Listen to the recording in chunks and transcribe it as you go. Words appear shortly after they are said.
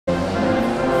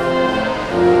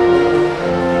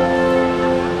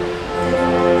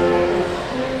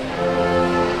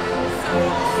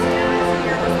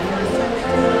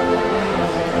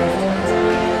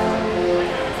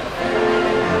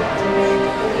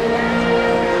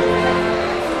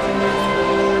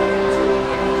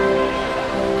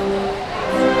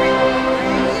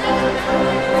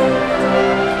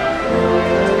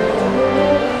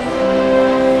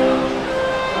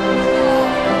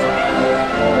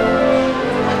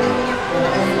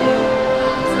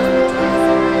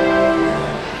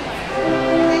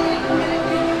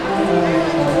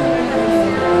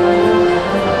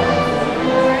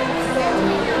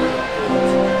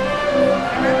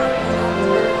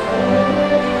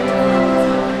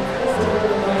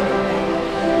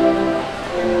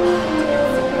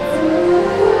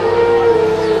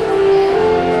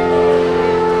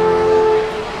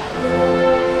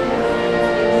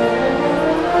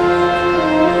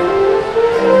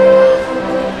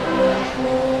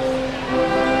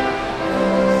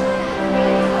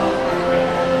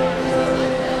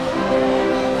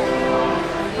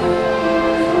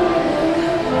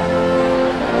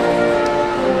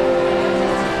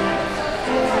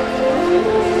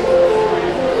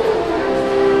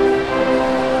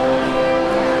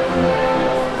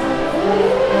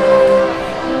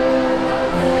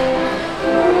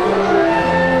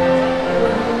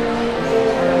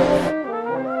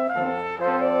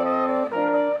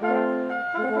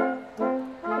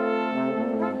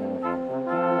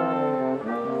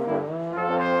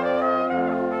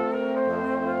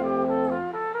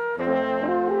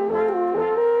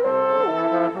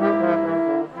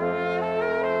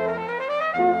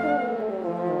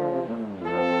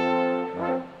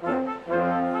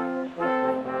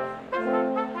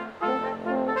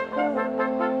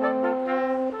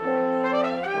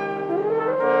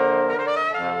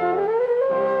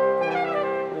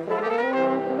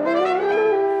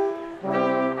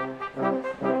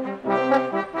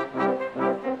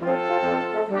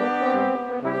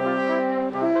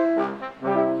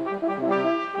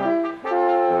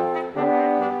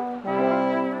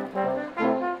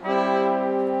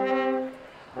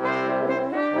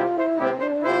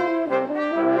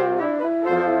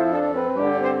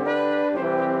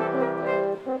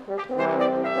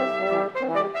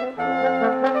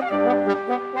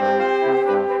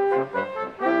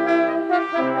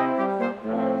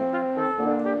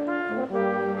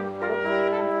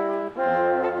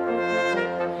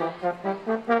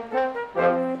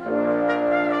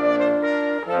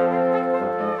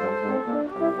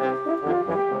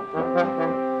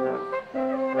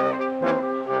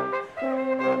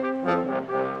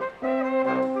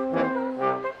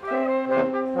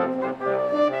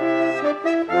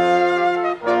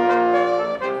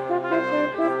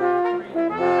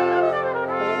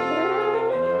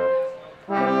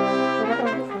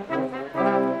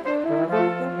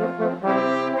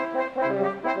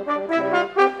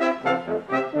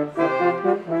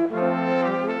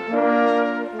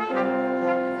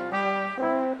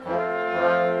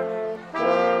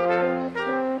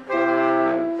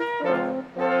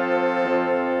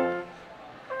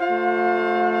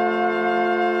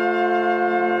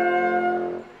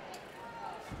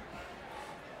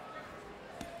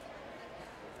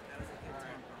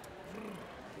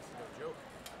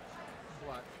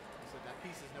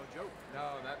piece is no joke.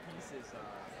 No, that piece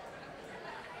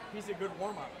is a good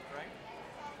warm-up, right?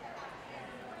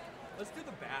 Let's do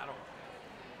the battle.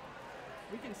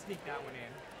 We can sneak that one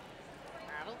in.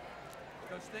 Battle?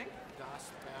 Coach Thing?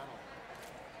 Das Battle.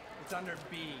 It's under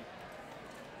B.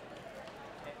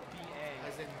 B-A.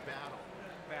 As in battle.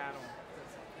 Battle.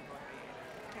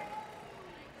 Okay.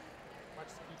 Watch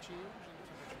the key change.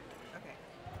 Okay.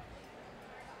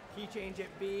 Key change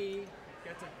at B.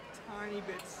 Gets a tiny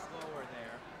bit slower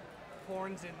there.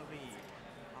 Horns in the lead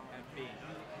at B. You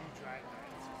drive that.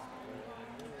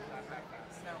 Not that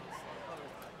fast. No.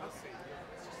 We'll see.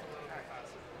 It's just a little bit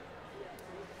faster.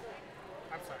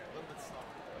 I'm sorry, a little bit slower.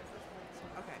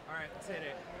 Okay. All right, let's hit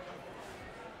it.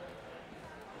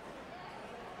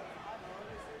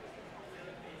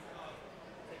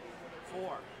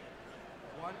 Four.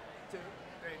 1, 2,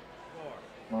 3,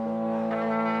 4.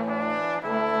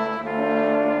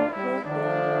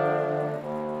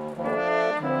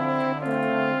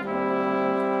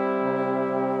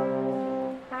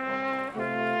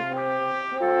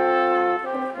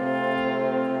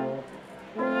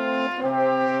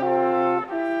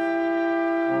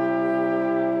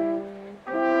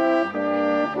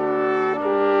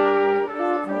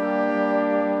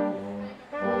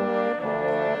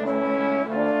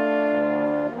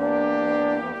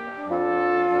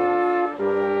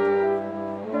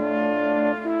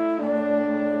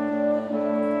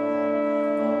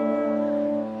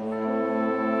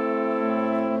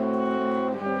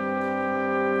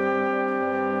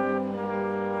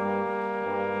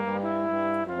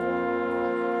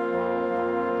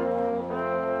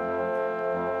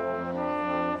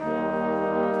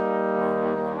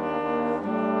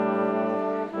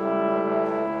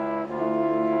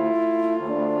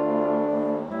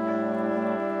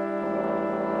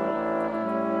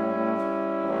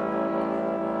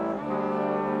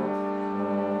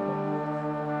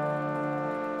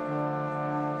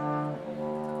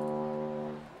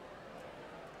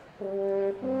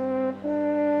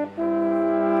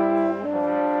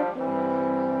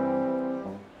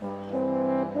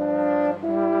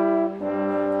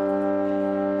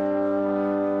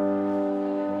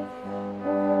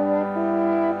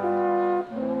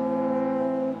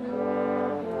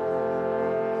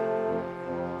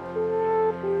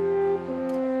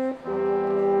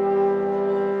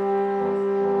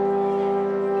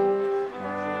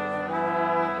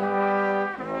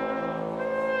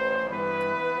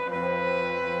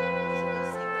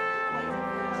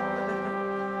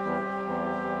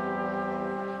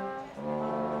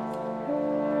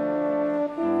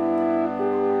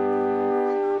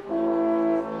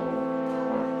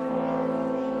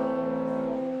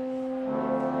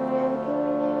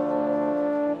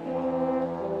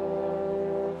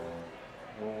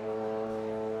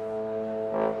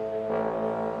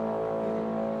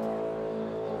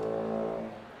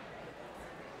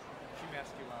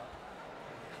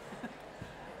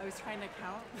 I was trying to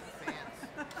count.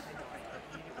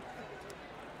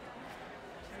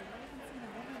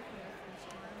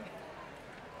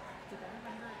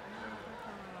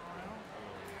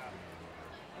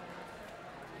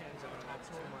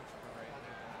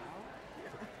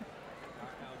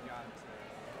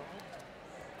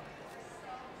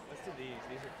 Let's do these.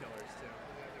 These are killers too.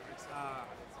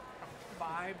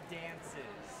 5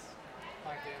 dances.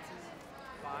 5 dances?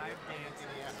 5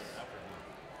 dances.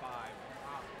 5.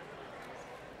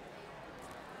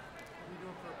 We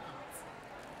go for beats.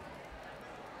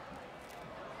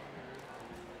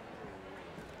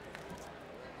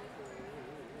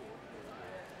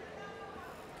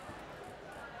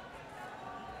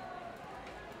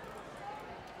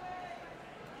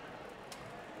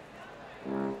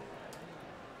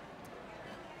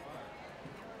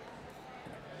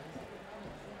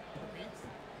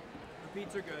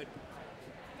 Repeats are good.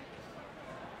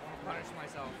 I want to punish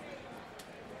myself.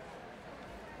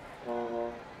 Just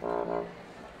want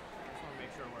to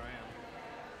make sure where I am.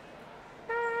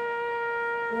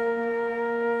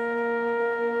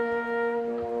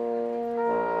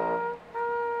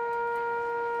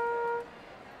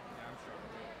 Yeah, I'm sure.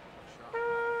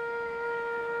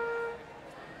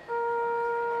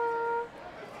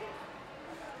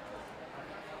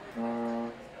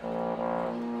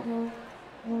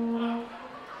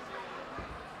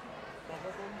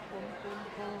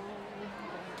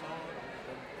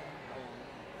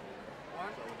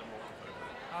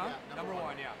 Number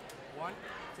 1, yeah. 1,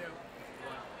 2,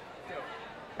 1, 2.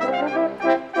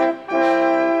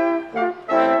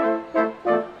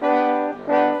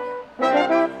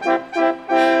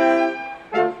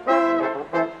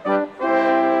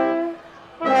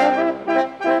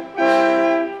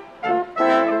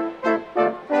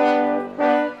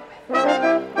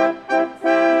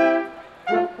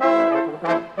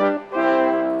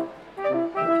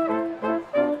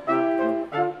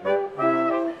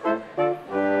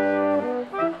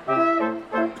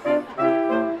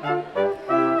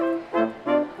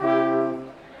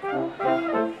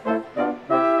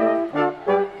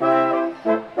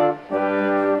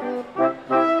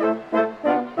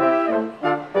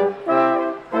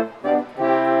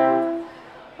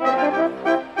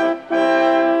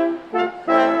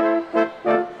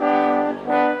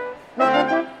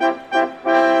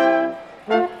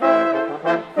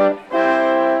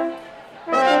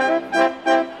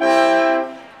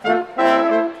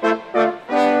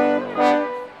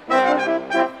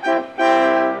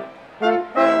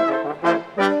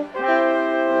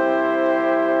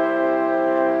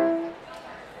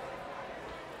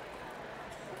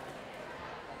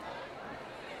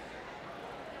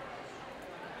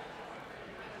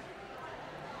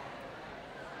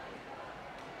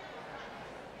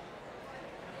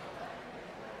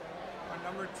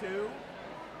 number 2, you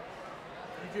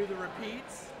do the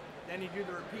repeats, then you do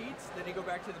the repeats, then you go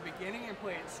back to the beginning and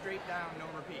play it straight down, no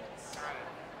repeats. Got it.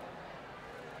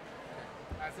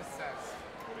 As it says.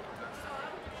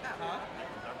 Huh?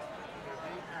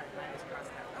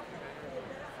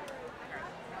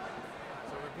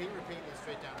 So repeat, and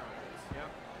straight down rows. Yep.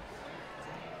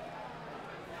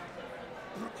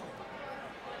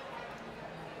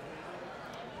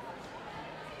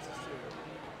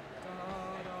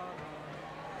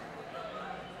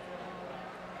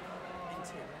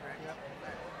 Into, correct? Yep.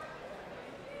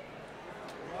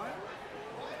 One.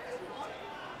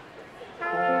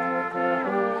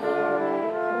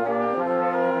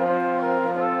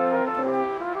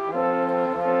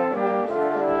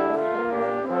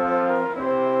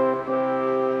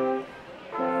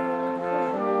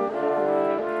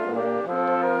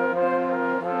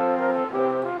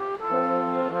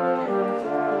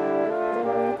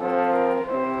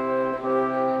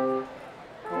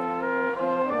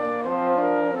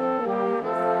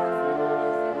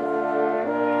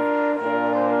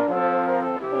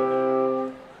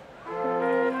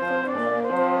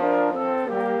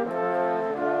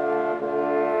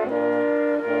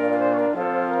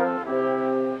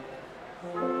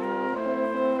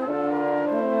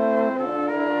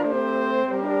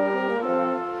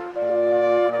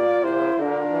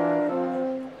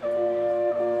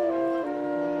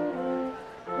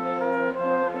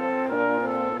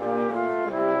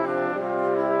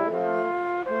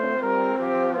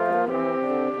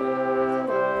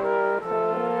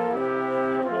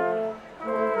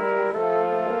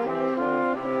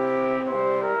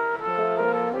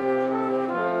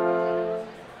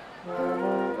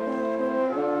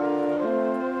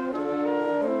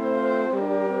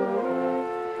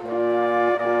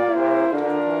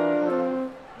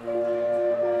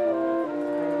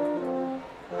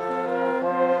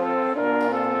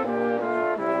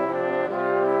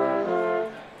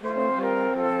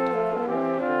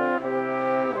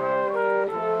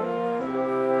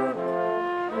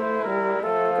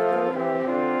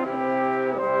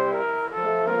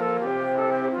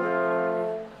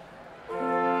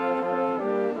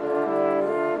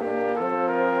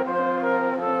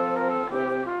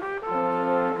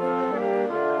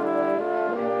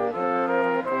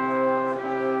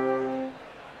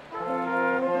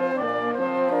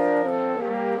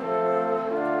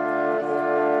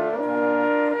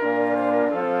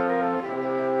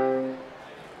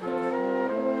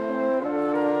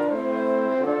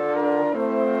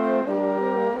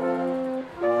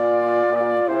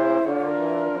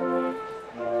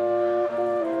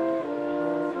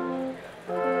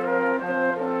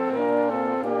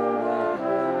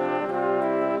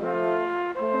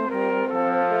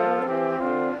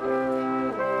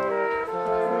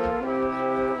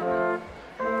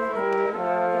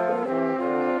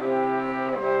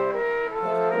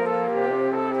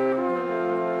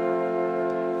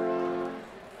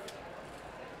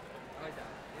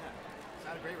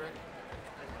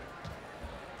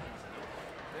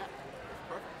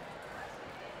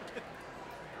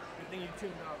 Thing you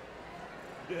tuned up.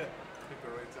 Yeah. Pick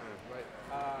the right time. Right.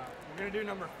 We're gonna do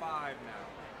number 5 now.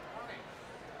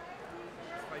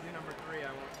 If I do number 3,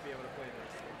 I won't be able to play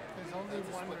this. There's only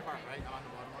one split part, right? On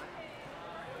the bottom line?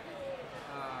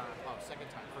 Oh,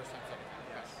 second time. First time, second time.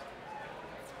 Yes.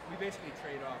 We basically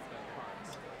trade off the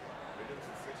parts. It is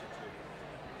a 6 or 2.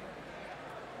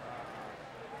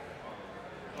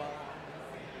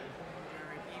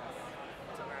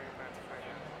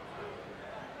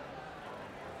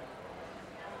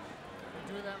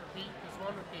 We're doing that repeat. There's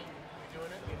one repeat. We're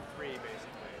doing it? In 3,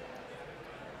 basically.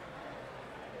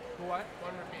 What?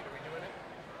 One repeat. Are we doing it?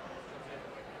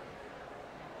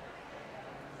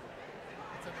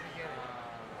 It's at the beginning.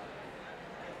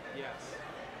 Yes.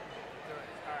 Do it.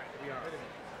 All right. We are.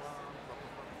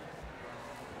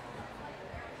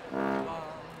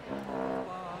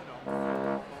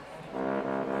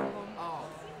 Oh.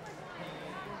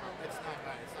 It's not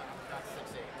right. It's not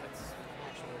 6/8. It's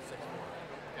actual 6/4.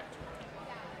 Gotcha.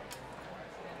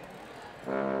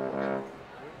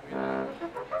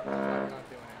 We're not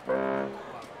doing it.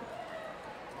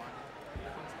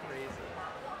 That one's crazy.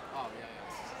 Oh, yeah,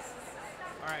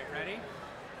 yeah. All right, ready?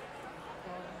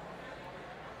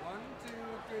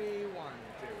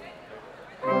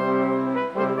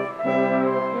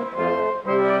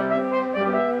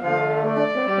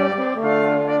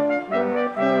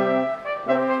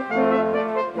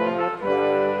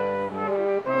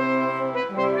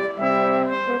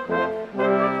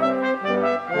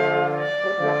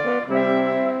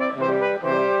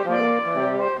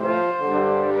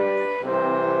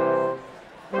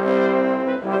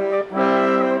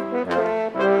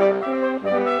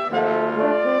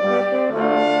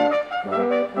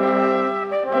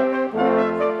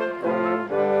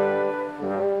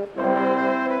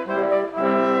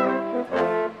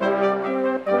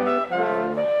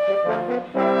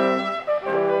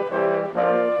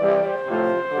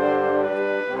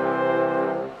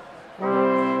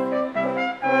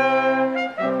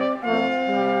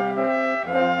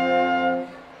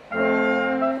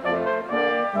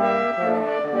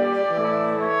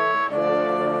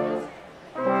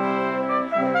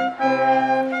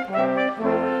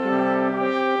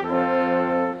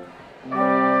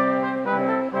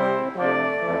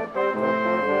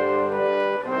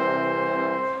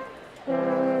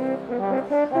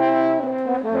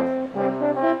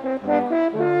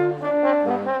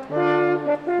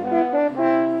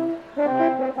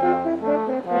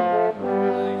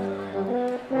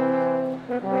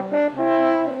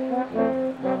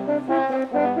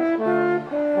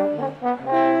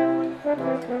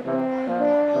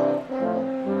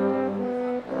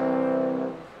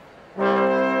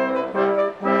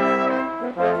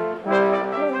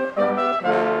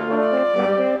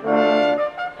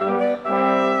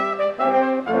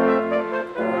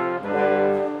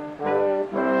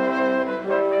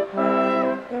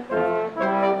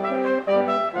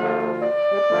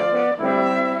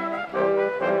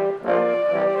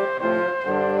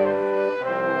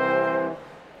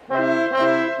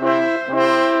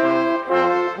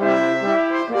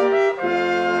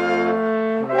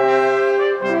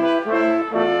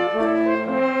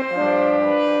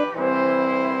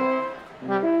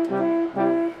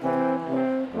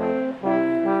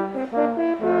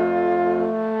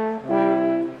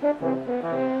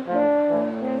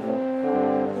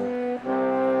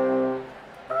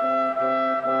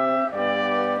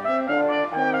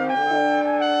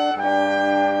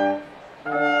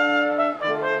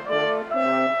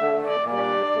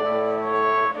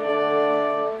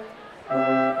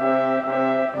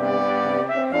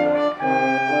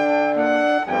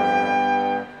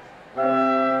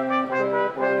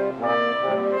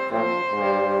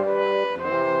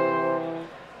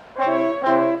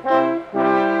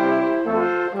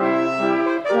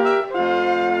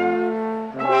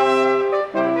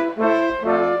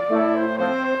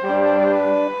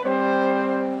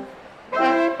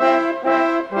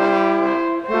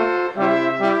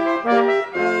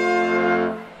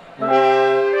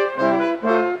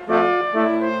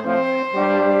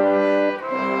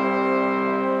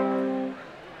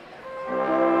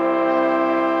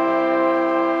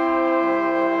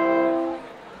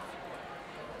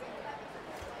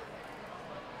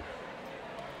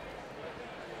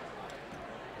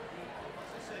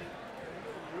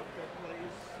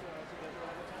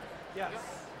 Yes.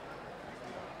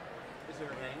 Is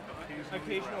there a name?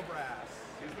 Occasional brass.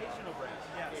 Occasional brass.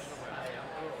 Yes. Occasional brass.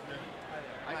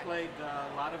 I played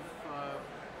a lot of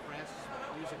brass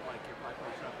music like your I play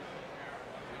trumpet.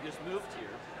 We just moved here,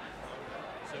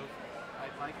 so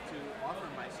I'd like to offer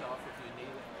myself if you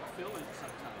need a fill-in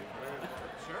sometime.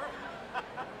 Sure.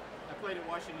 I played at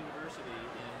Washington University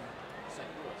in St.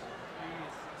 Louis.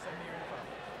 Please send me your info.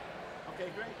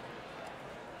 Okay, great.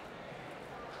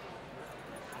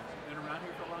 Been around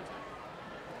here for a long time?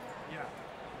 Yeah.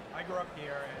 I grew up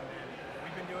here, and then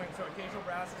we've been doing, so Occasional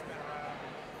Brass has been around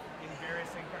in various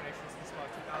incarnations since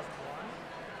about 2001.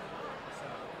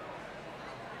 So,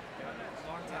 yeah, it's a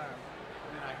long time.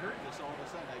 And then I heard this all of a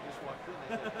sudden. I just walked in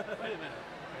and I said, wait a minute.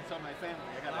 I saw my family.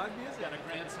 I got Live music. got a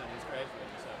grandson who's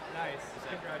graduating. So Nice. I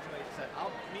said, Congratulations.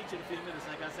 I'll meet you in a few minutes.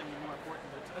 I got something more important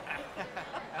to tell you.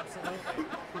 Absolutely.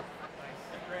 Nice.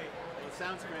 Great. Well, it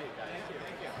sounds great, guys. Thank you.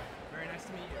 Thank you. Very nice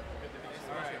to meet you. Good to meet you.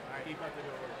 All right. Keep up the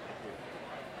good work. Thank you.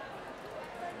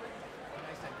 When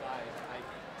I said guys, I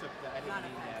took that. I didn't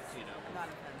mean that, you know.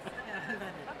 Not offense.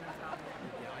 Yeah, no problem.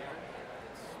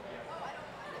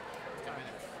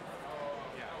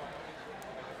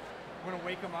 Want to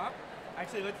wake them up?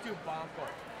 Actually, let's do Banco.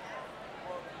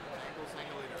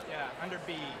 Yeah, under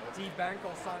B. D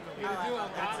Banco Sandalino.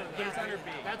 That's under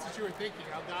B. That's what you were thinking,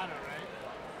 Aldado, right?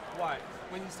 What?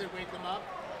 When you said wake them up,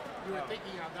 you were Oh.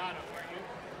 thinking Aldado, weren't you?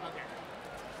 Okay.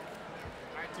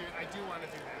 I do want to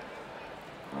do that.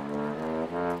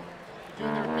 You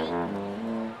doing the repeat?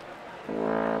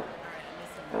 Alright,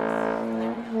 listen to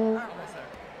this. Alright.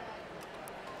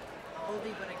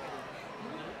 Oldie but a goodie.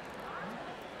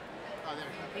 Oh, there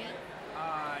we go.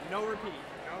 No repeat.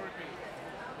 No repeat.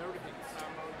 No repeat.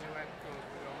 Combo duet goes.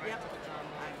 We go right Yep. to the drum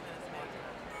line.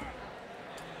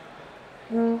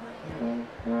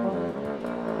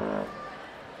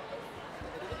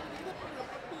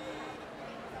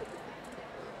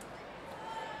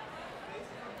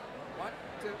 One,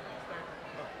 two,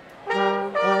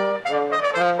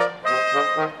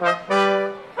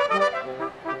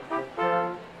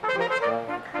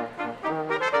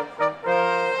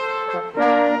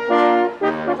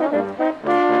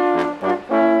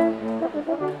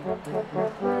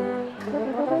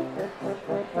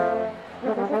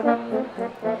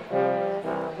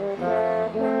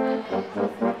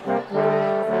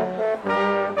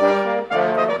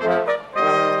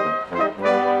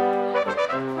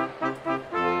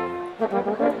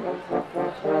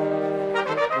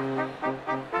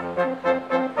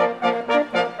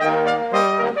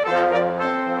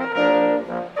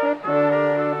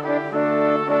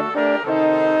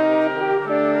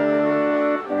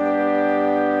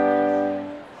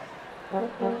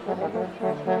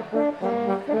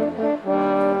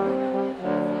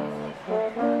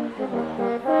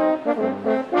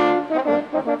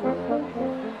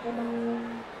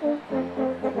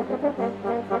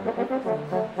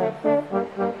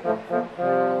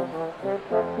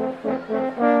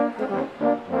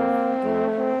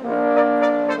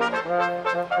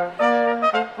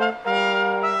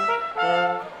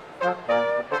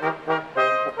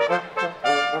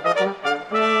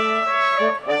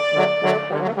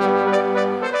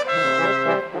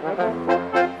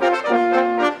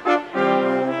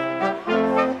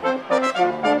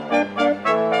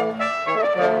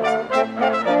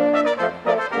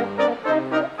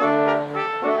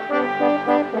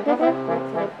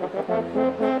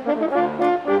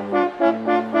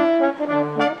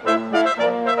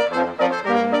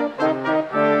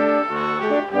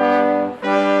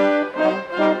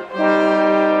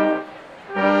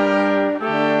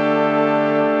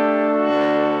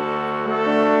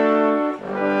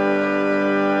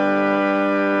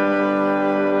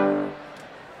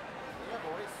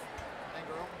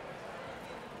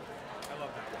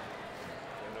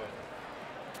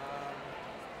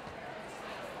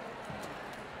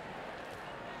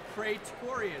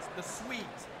 Praetorius, the Sweet,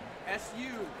 SU,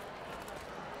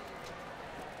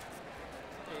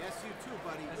 Hey, that's you too,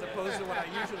 buddy. as opposed to what I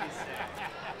usually say.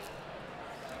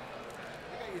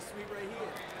 I got your suite right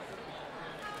here.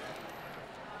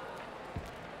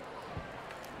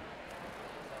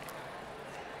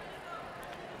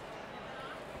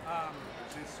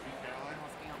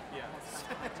 Yeah.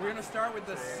 We're gonna start with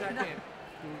the second one.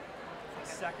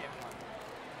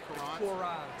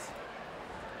 Corans.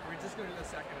 We're just gonna do the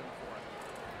second and the fourth.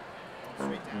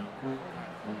 Straight down.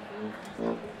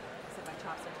 Said my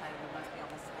chops are tight, we must be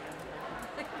almost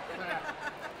there.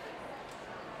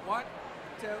 1,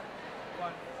 2,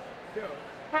 1, 2.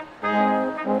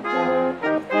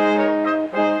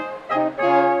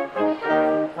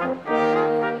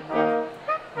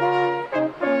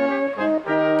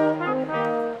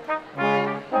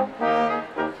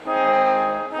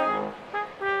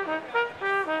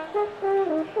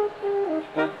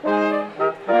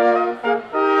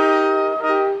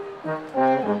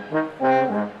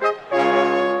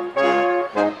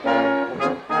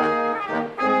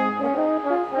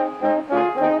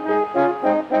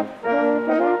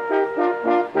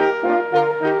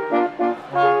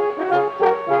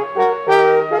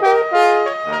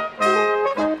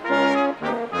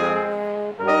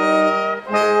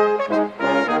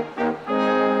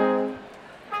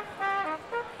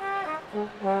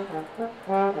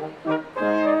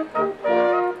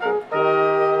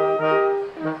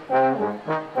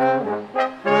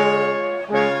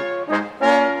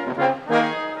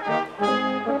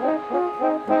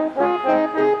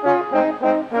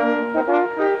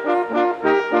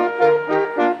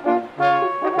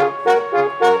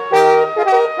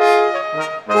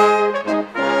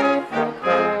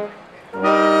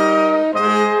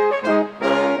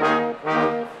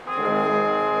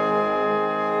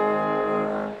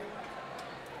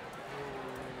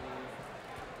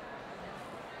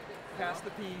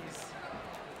 the P's.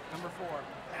 Number 4.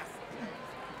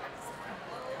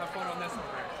 Have fun on this one,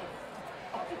 Rick.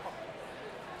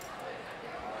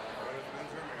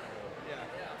 Yeah.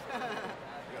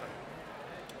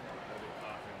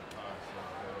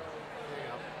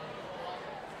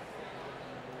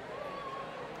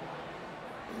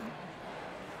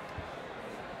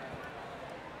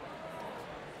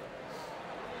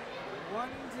 One,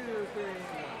 two,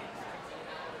 three.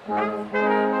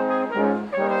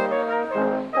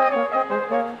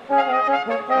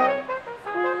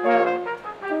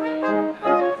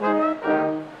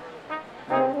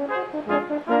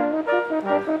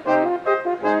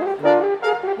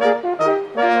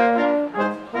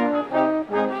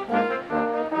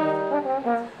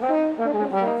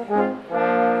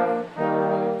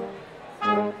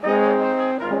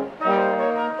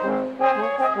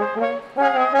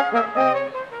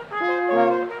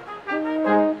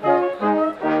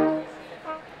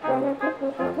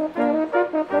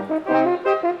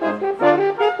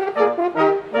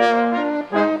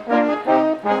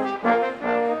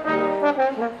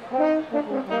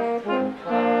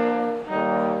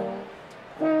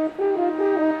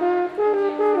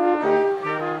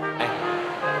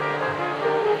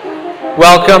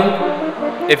 Welcome.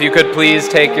 If you could please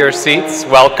take your seats.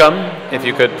 Welcome. If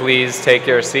you could please take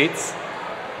your seats.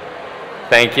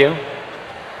 Thank you.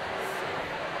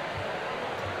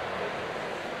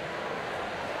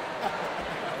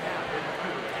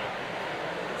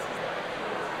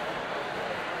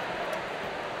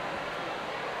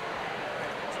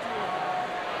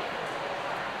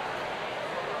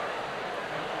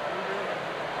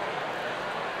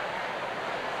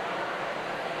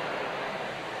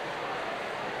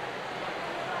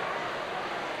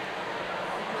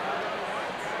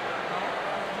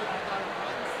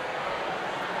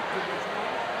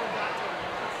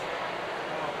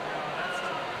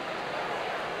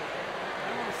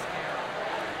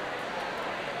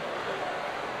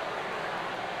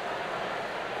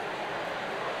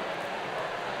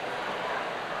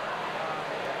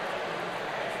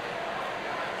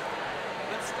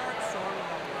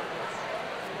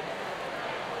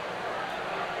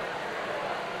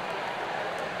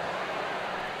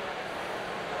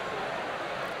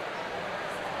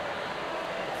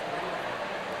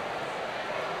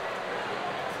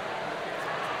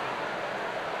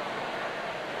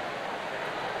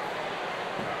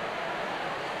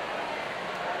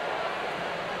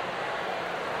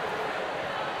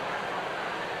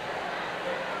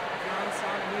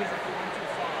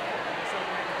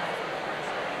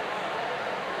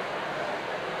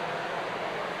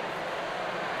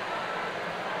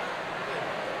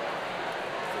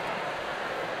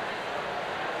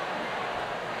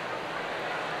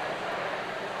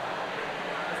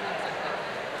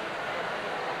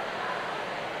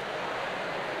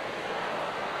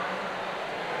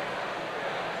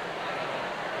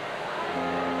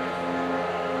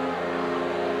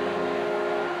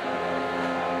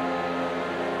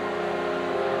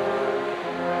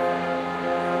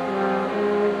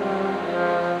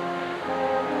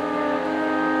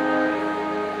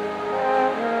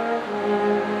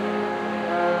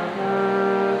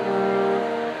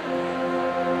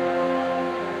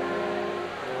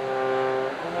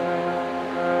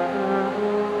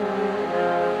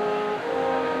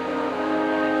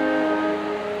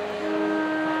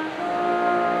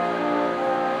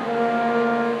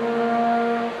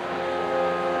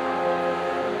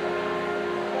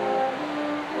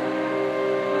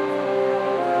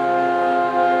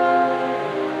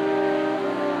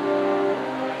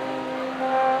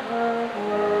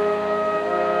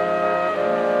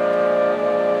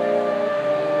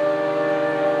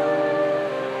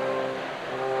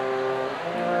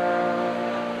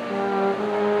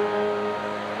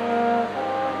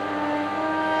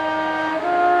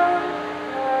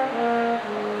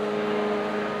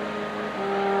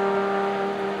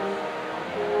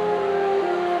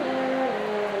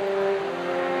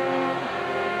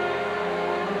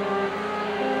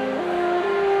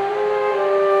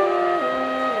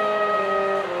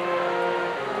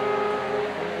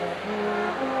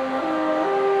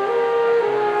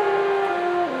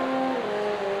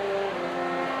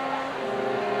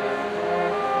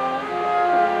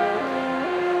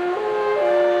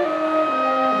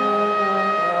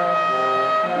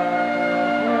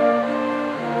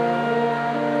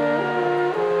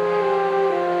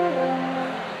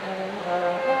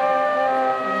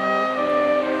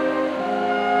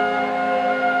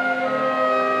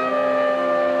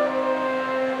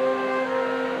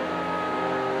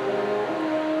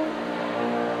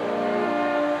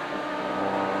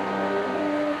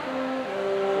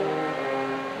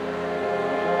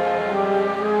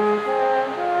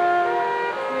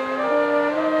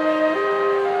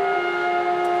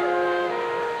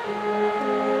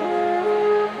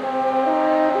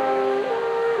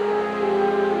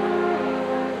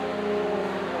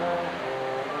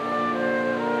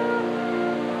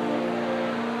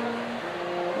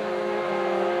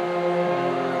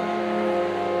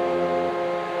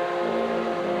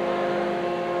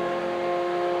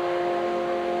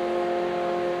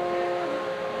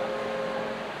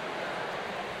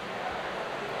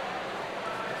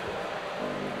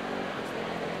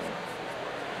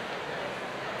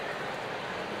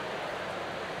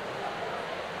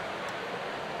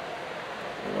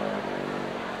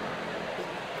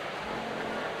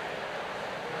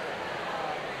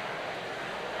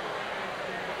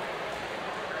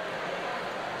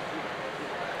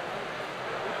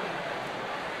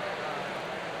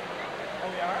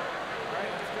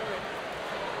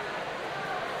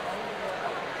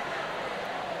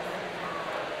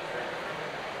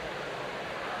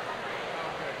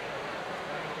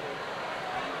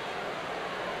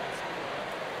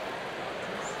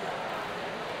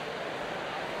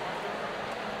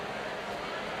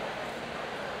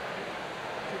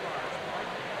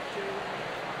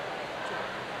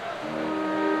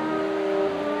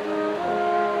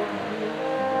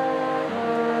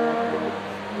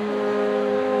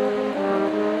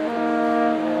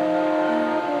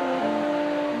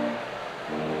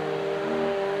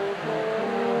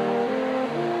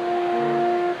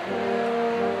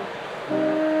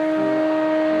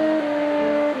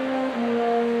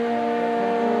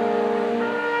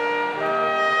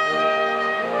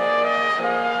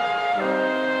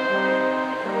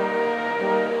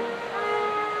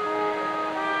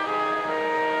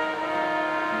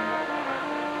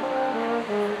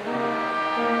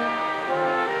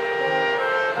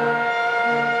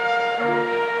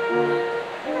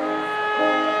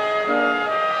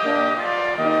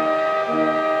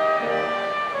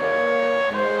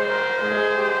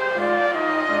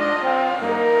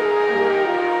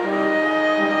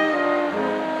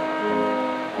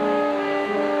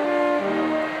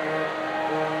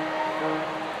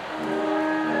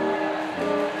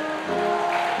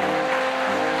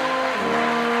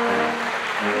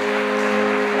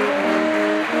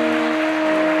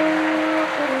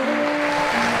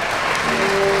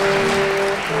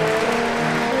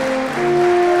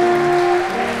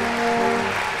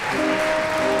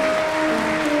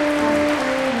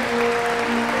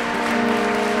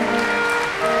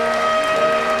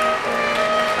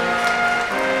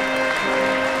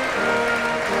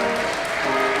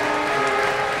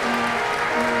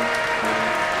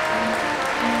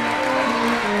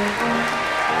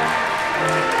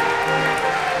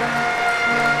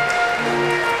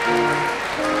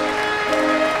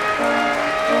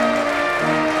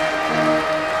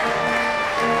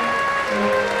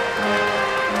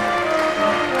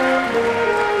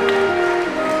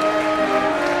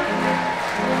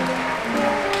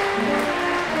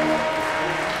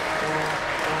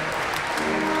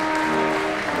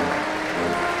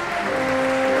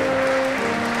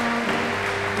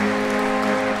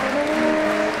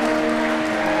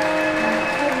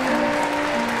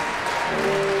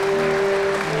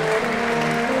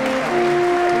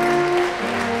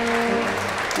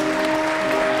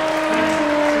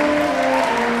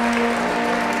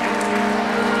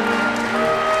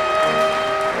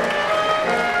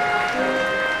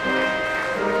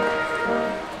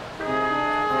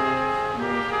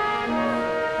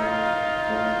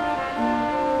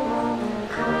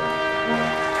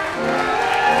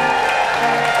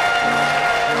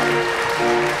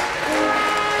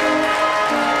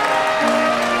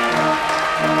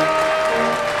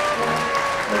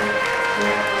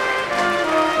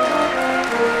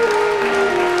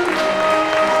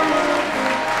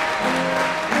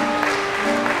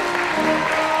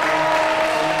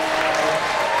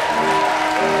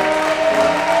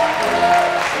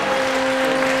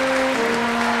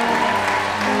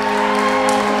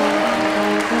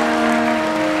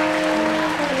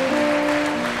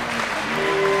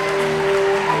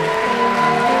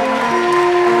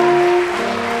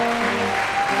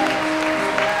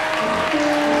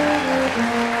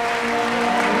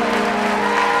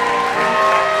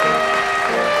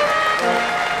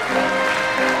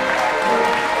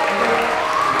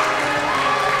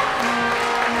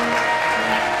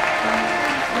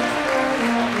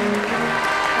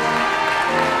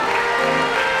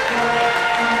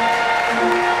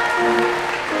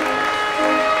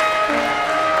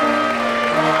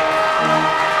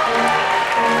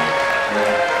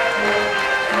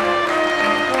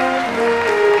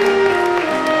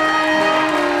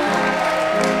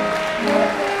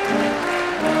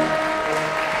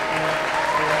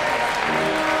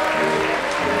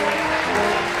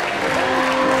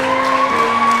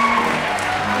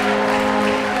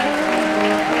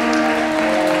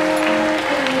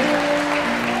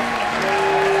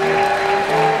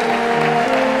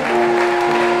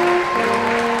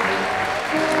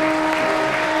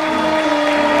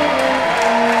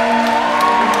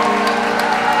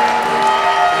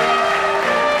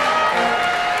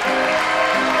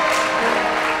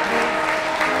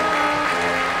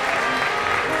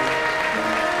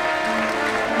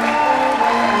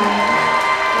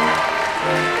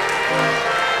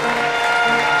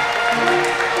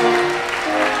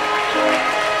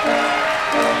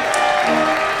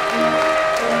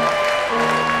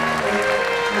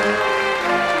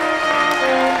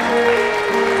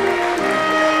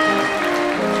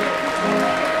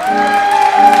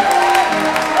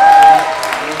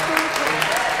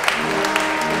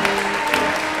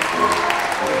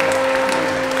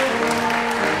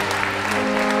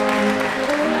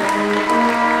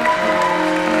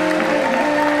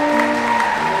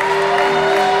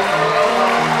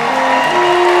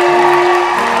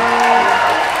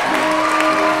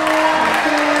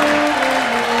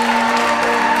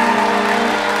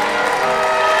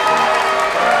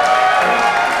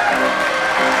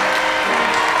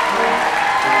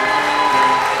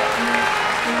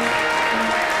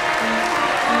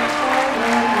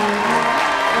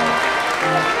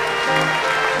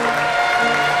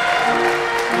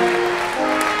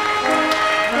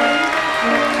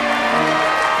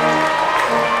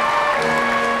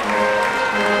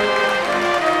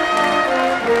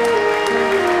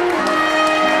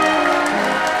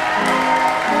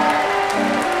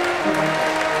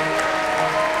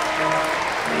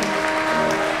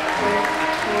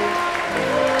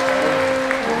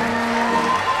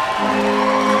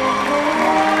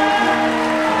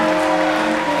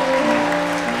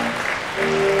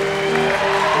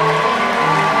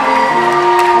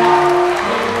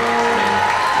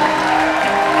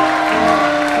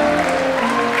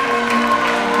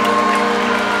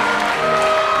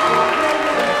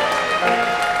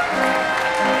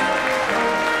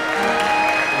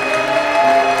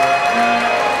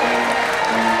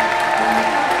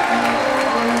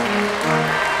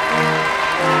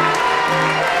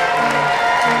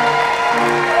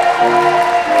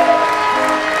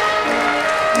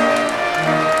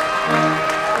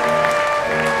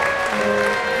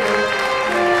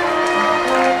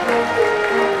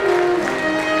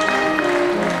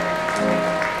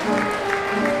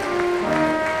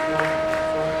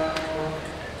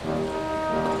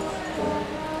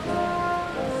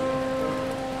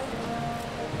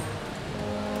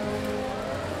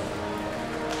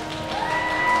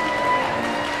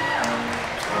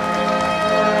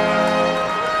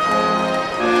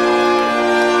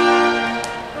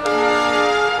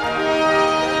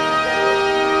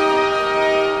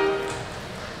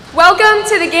 Welcome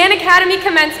to the Gann Academy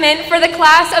Commencement for the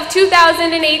class of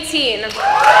 2018.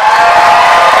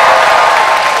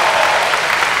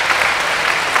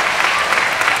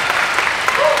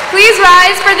 Please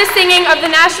rise for the singing of the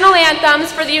national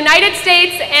anthems for the United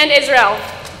States and Israel.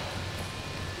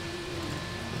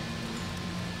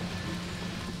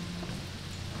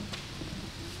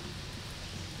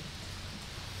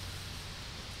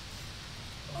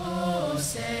 Oh,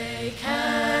 say,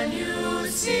 can you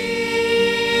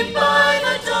see by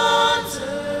the dawn's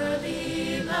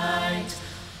early light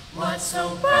what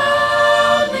so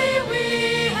proudly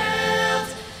we hailed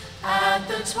at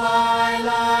the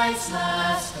twilight's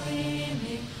last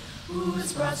gleaming,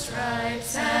 whose broad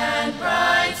stripes and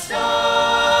bright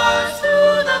stars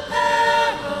through the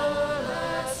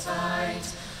perilous fight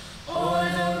o'er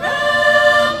the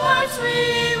ramparts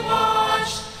we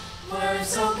watched were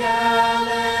so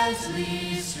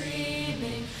gallantly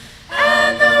streaming,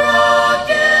 and the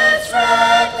rockets'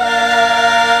 red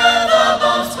glare, the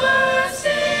bombs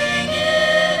bursting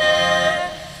in air,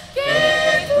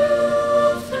 gave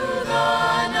proof through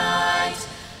the night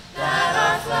that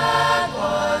our flag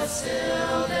was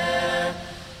still there.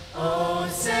 Oh,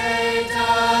 say,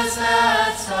 does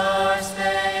that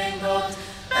star-spangled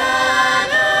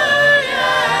banner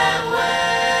yet wave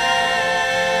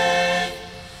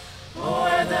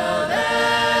o'er the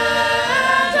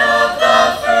land of the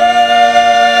free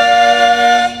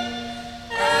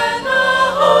and the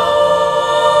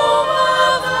home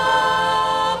of the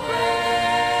brave?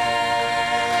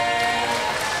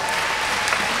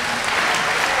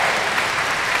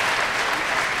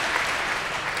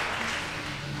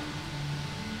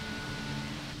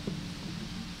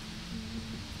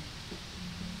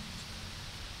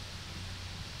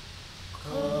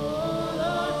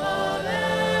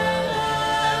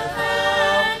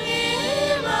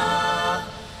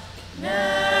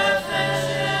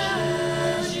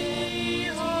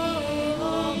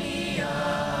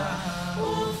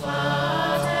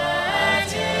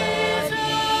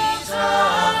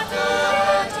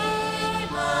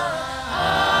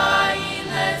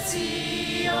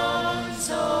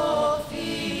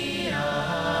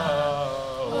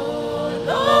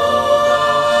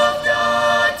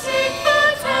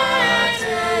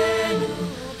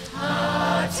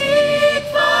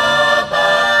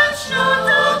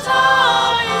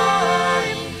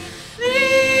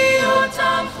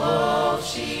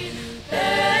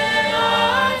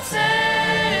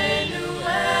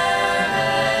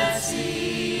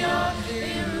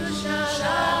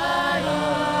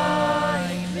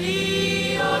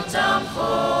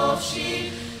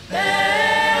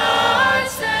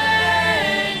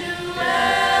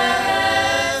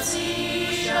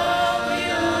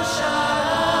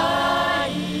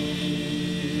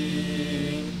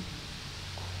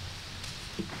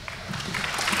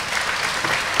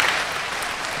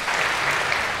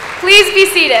 Please be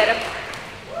seated.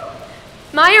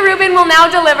 Maya Rubin will now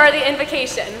deliver the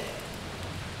invocation.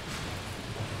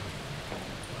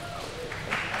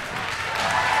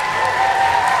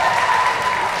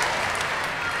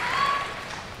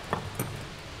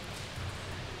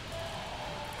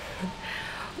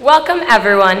 Welcome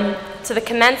everyone to the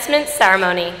commencement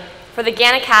ceremony for the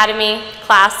Gann Academy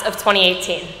class of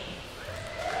 2018.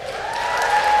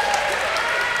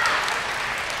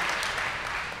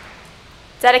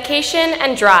 Dedication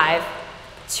and drive,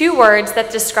 two words that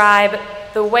describe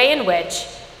the way in which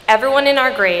everyone in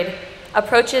our grade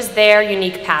approaches their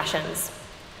unique passions.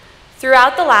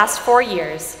 Throughout the last 4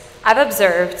 years, I've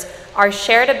observed our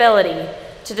shared ability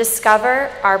to discover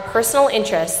our personal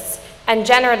interests and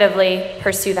generatively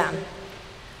pursue them.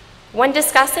 When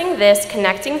discussing this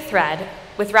connecting thread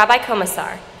with Rabbi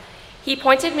Komisar, he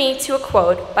pointed me to a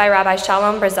quote by Rabbi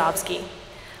Shalom Brzezowski,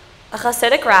 a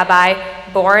Hasidic rabbi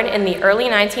born in the early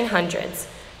 1900s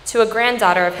to a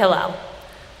granddaughter of Hillel,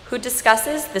 who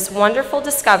discusses this wonderful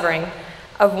discovering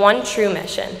of one true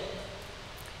mission.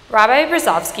 Rabbi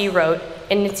Brzezowski wrote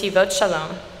in Netivot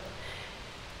Shalom,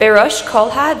 Berosh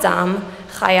kol ha'adam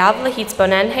chayav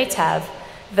lehitzbonen heitev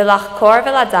v'lachkor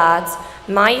v'ladat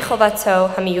ma'i chovato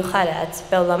hamiyuchadet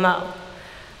be'olamo,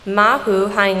 mahu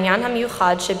ha'inyan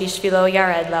hamiyuchad shebishvilo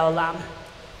yared le'olam.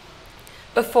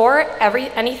 Before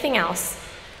anything else,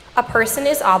 a person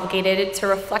is obligated to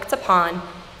reflect upon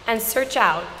and search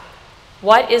out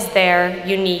what is their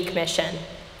unique mission,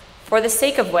 for the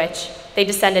sake of which they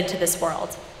descended to this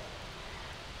world.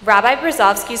 Rabbi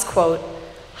Brzezowski's quote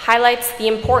highlights the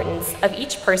importance of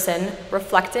each person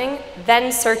reflecting,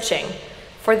 then searching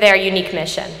for their unique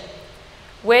mission,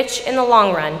 which in the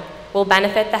long run will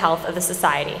benefit the health of the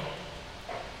society.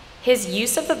 His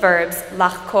use of the verbs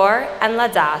lachkor and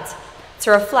ladat, to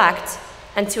reflect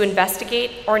and to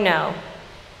investigate or know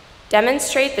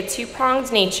demonstrate the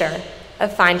two-pronged nature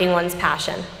of finding one's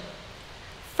passion.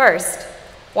 First,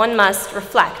 one must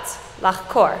reflect,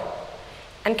 lachkor,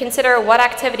 and consider what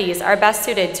activities are best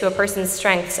suited to a person's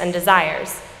strengths and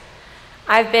desires.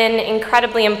 I've been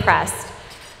incredibly impressed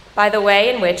by the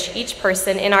way in which each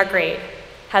person in our grade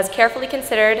has carefully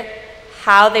considered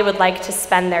how they would like to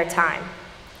spend their time.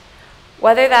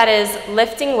 Whether that is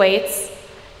lifting weights,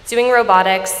 doing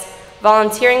robotics,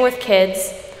 volunteering with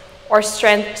kids, or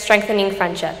strengthening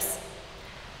friendships.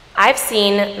 I've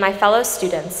seen my fellow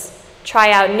students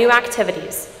try out new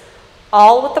activities,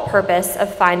 all with the purpose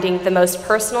of finding the most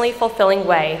personally fulfilling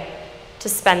way to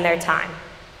spend their time.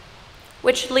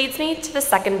 Which leads me to the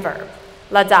second verb,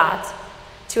 ladat,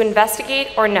 to investigate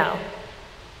or know.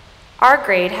 Our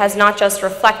grade has not just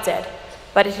reflected,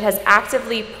 but it has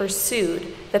actively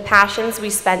pursued the passions we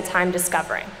spent time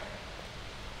discovering.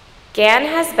 Gann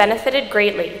has benefited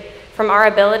greatly from our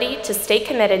ability to stay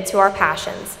committed to our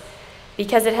passions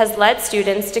because it has led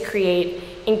students to create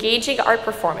engaging art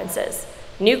performances,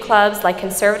 new clubs like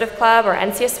Conservative Club or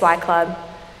NCSY Club,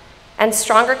 and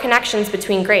stronger connections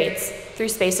between grades through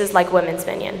spaces like Women's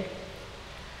Minion.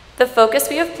 The focus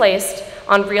we have placed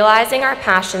on realizing our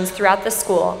passions throughout the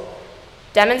school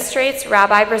demonstrates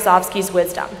Rabbi Brzezowski's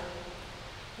wisdom.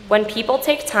 When people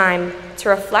take time to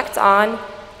reflect on,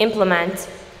 implement,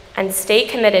 and stay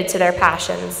committed to their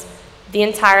passions, the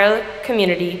entire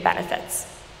community benefits.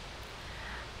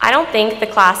 I don't think the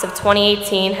class of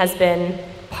 2018 has been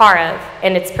parve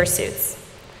in its pursuits.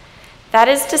 That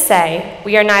is to say,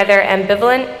 we are neither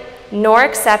ambivalent nor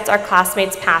accept our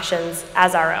classmates' passions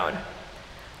as our own.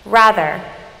 Rather,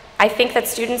 I think that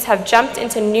students have jumped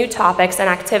into new topics and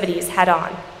activities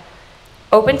head-on,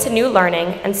 open to new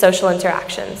learning and social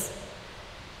interactions.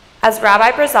 As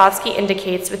Rabbi Brzezowski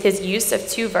indicates with his use of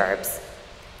two verbs,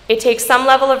 it takes some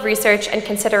level of research and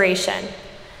consideration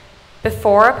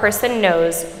before a person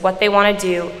knows what they want to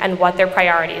do and what their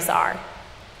priorities are.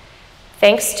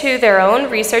 Thanks to their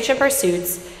own research and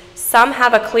pursuits, some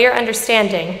have a clear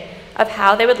understanding of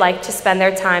how they would like to spend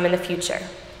their time in the future.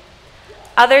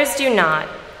 Others do not,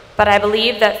 but I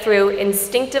believe that through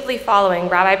instinctively following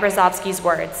Rabbi Brzezowski's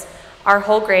words, our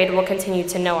whole grade will continue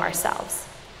to know ourselves.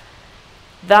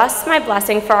 Thus, my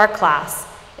blessing for our class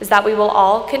is that we will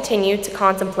all continue to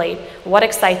contemplate what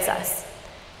excites us,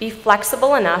 be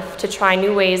flexible enough to try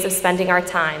new ways of spending our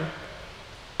time,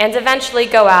 and eventually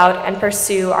go out and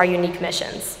pursue our unique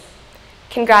missions.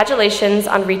 Congratulations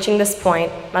on reaching this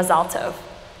point, Mazal Tov.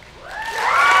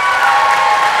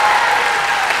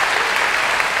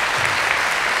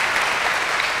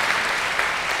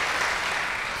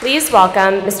 Please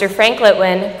welcome Mr. Frank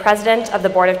Litwin, President of the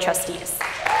Board of Trustees.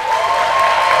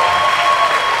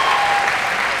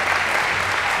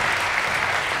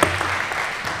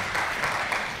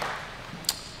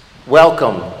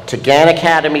 Welcome to Gann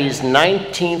Academy's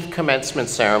 19th commencement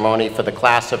ceremony for the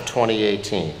class of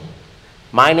 2018.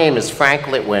 My name is Frank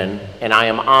Litwin, and I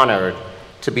am honored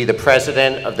to be the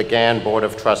president of the Gann Board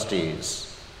of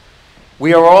Trustees.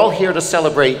 We are all here to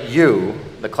celebrate you,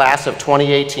 the class of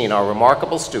 2018, our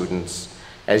remarkable students,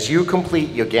 as you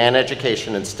complete your Gann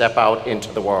education and step out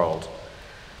into the world.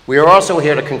 We are also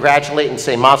here to congratulate and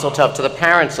say mazel tov to the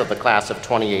parents of the class of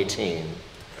 2018.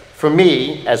 For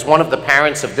me, as one of the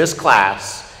parents of this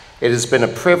class, it has been a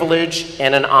privilege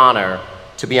and an honor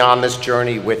to be on this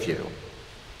journey with you.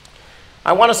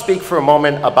 I want to speak for a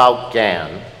moment about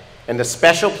Gann and the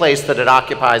special place that it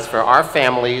occupies for our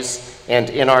families and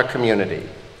in our community.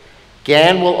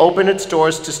 Gann will open its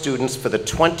doors to students for the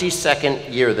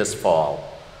 22nd year this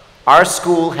fall. Our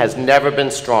school has never been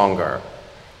stronger.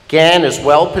 Gann is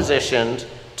well positioned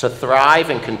to thrive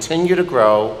and continue to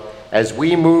grow as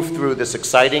we move through this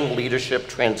exciting leadership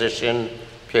transition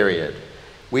period.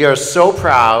 We are so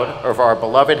proud of our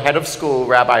beloved head of school,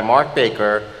 Rabbi Mark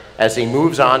Baker, as he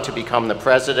moves on to become the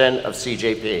president of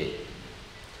CJP.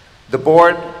 The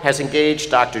board has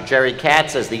engaged Dr. Jerry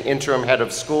Katz as the interim head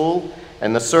of school,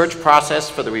 and the search process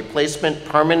for the replacement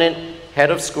permanent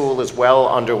head of school is well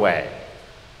underway.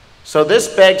 So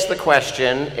this begs the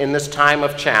question, in this time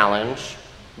of challenge,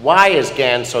 why is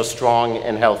Gann so strong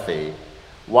and healthy?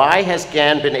 Why has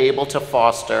Gann been able to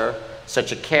foster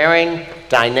such a caring,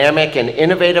 dynamic, and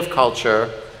innovative culture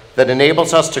that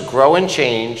enables us to grow and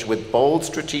change with bold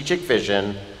strategic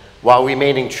vision while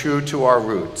remaining true to our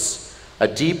roots? A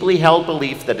deeply held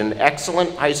belief that an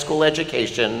excellent high school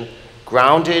education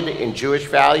grounded in Jewish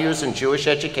values and Jewish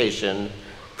education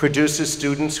produces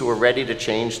students who are ready to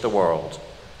change the world.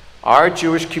 Our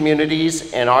Jewish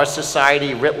communities and our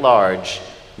society writ large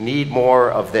need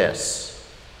more of this.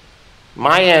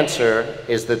 My answer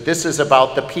is that this is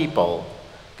about the people,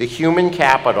 the human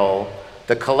capital,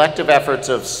 the collective efforts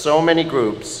of so many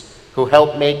groups who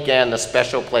helped make Gann the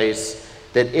special place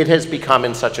that it has become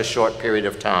in such a short period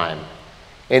of time.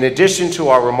 In addition to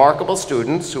our remarkable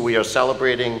students who we are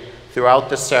celebrating throughout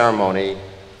the ceremony,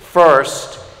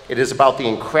 first, it is about the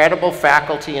incredible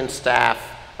faculty and staff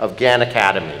of Gann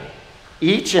Academy.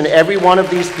 Each and every one of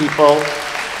these people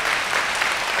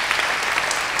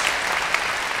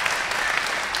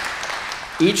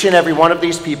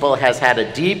has had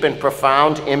a deep and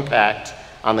profound impact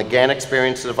on the Gann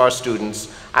experiences of our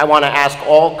students. I want to ask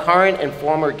all current and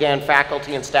former Gann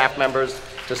faculty and staff members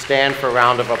to stand for a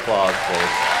round of applause, please.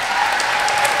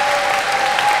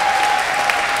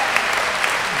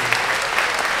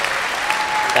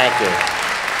 Thank you.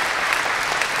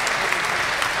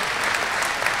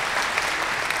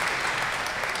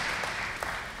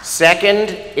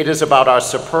 Second, it is about our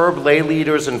superb lay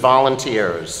leaders and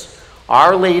volunteers.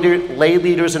 Our lay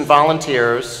leaders and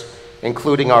volunteers,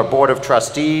 including our Board of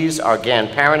Trustees, our Gann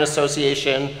Parent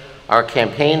Association, our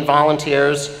campaign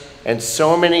volunteers, and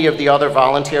so many of the other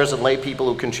volunteers and lay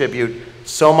people who contribute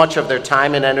so much of their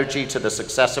time and energy to the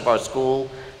success of our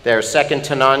school. They're second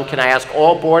to none. Can I ask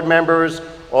all board members,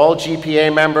 all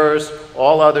GPA members,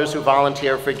 all others who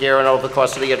volunteer for Gann over the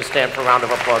course of the year to stand for a round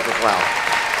of applause as well.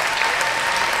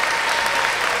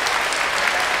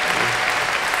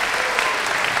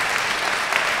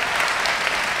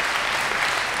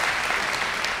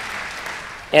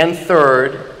 And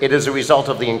third, it is a result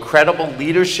of the incredible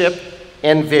leadership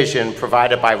and vision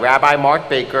provided by Rabbi Mark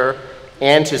Baker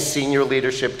and his senior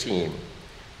leadership team.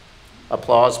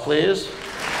 Applause, please.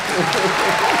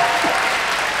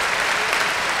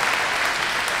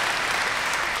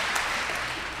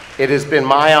 It has been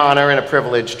my honor and a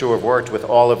privilege to have worked with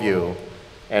all of you,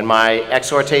 and my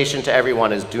exhortation to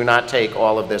everyone is do not take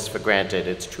all of this for granted.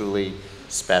 It's truly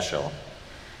special.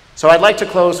 So I'd like to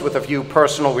close with a few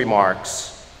personal remarks.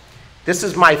 This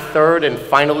is my third and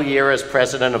final year as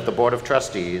president of the Board of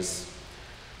Trustees.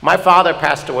 My father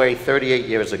passed away 38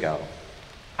 years ago.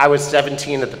 I was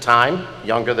 17 at the time,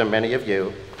 younger than many of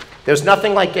you. There's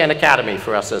nothing like Gann Academy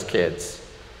for us as kids.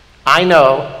 I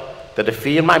know that if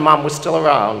he and my mom were still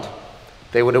around,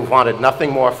 they would have wanted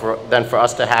nothing more than for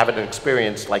us to have an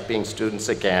experience like being students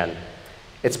at Gann.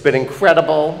 It's been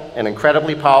incredible and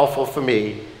incredibly powerful for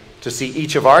me to see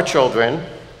each of our children,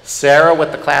 Sarah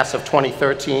with the class of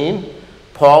 2013,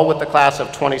 Paul with the class of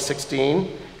 2016,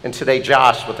 and today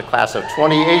Josh with the class of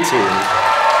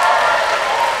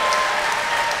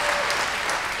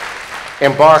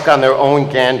 2018, embark on their own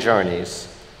Gann journeys.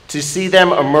 To see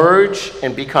them emerge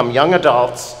and become young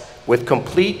adults with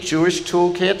complete Jewish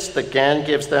toolkits that Gann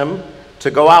gives them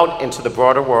to go out into the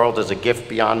broader world is a gift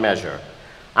beyond measure.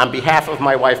 On behalf of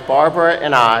my wife Barbara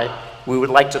and I, we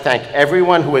would like to thank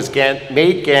everyone who has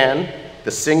made Gann the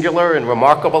singular and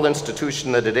remarkable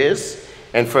institution that it is,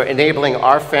 and for enabling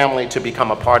our family to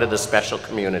become a part of this special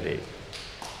community.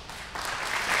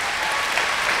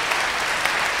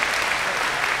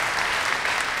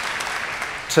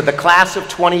 To the class of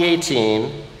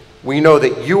 2018, we know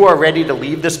that you are ready to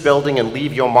leave this building and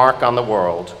leave your mark on the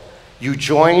world. You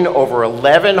join over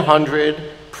 1,100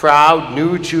 proud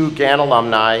new Jew Gann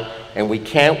alumni, and we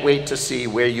can't wait to see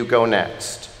where you go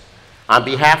next. On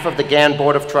behalf of the Gann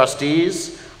Board of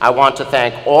Trustees, I want to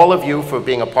thank all of you for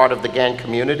being a part of the Gann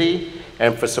community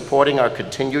and for supporting our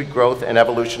continued growth and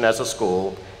evolution as a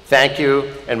school. Thank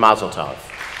you, and Mazel Tov.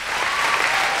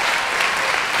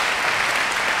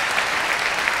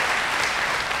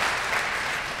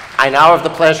 I now have the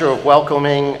pleasure of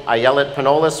welcoming Ayelet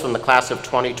Panolis from the class of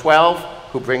 2012,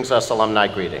 who brings us alumni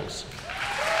greetings.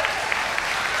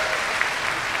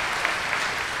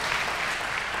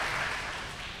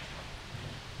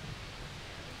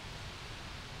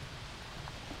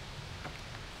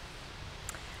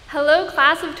 Hello,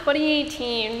 class of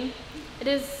 2018. It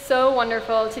is so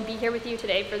wonderful to be here with you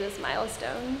today for this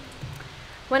milestone.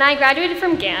 When I graduated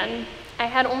from Gann, I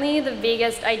had only the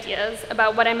vaguest ideas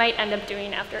about what I might end up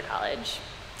doing after college.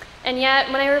 And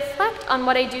yet, when I reflect on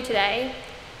what I do today,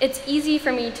 it's easy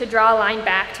for me to draw a line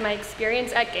back to my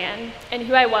experience at Gann and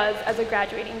who I was as a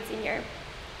graduating senior.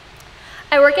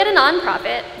 I work at a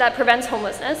nonprofit that prevents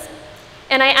homelessness,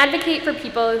 and I advocate for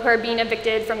people who are being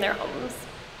evicted from their homes.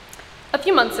 A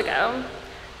few months ago,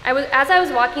 as I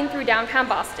was walking through downtown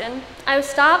Boston, I was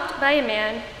stopped by a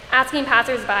man asking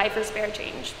passersby for spare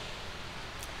change.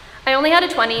 I only had a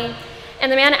 20, and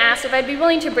the man asked if I'd be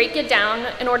willing to break it down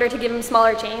in order to give him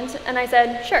smaller change, and I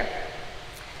said, sure.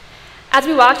 As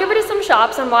we walked over to some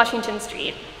shops on Washington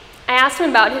Street, I asked him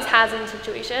about his housing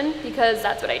situation, because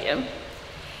that's what I do.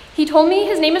 He told me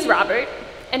his name is Robert,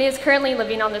 and he is currently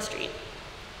living on the street.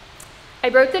 I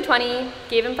broke the 20,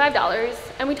 gave him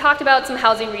 $5, and we talked about some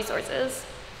housing resources.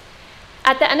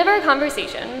 At the end of our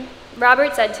conversation,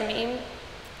 Robert said to me,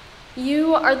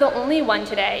 "You are the only one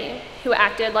today who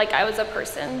acted like I was a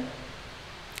person."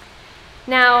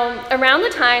 Now, around the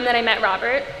time that I met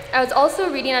Robert, I was also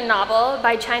reading a novel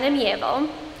by China Mieville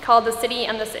called The City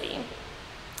and the City.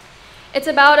 It's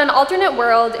about an alternate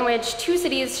world in which two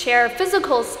cities share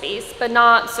physical space, but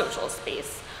not social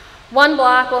space. One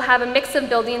block will have a mix of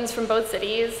buildings from both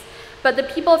cities, but the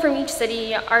people from each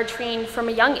city are trained from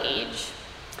a young age,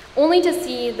 only to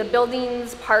see the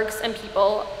buildings, parks, and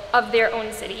people of their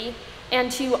own city,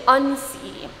 and to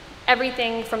unsee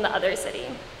everything from the other city.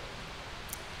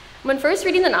 When first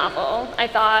reading the novel, I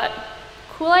thought,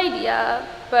 cool idea,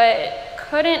 but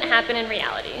couldn't happen in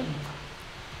reality.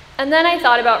 And then I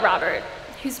thought about Robert,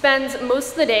 who spends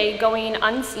most of the day going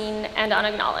unseen and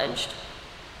unacknowledged.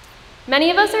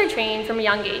 Many of us are trained from a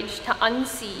young age to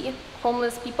unsee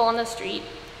homeless people on the street,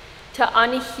 to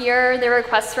unhear their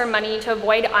requests for money, to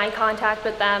avoid eye contact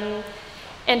with them,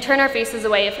 and turn our faces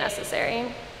away if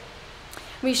necessary.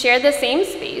 We share the same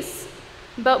space,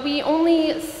 but we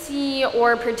only see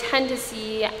or pretend to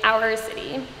see our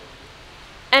city.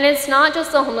 And it's not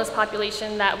just the homeless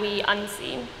population that we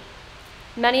unsee.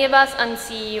 Many of us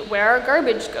unsee where our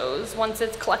garbage goes once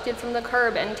it's collected from the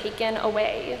curb and taken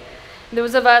away.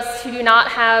 Those of us who do not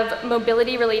have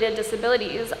mobility-related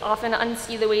disabilities often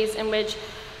unsee the ways in which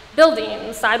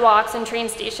buildings, sidewalks, and train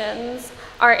stations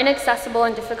are inaccessible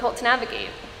and difficult to navigate.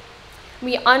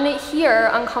 We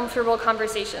unhear uncomfortable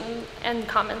conversations and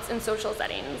comments in social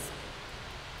settings.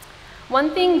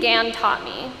 One thing Gann taught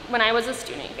me when I was a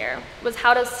student here was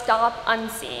how to stop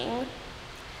unseeing.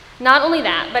 Not only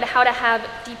that, but how to have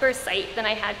deeper sight than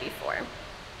I had before.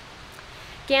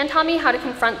 Gann taught me how to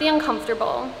confront the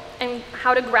uncomfortable and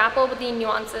how to grapple with the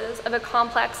nuances of a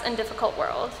complex and difficult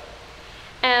world.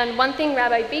 And one thing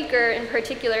Rabbi Baker in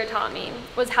particular taught me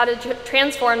was how to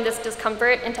transform this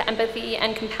discomfort into empathy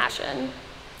and compassion.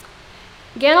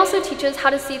 Gann also teaches how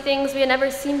to see things we had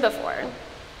never seen before,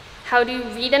 how to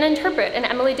read and interpret an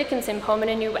Emily Dickinson poem in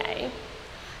a new way,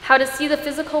 how to see the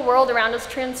physical world around us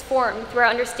transform through our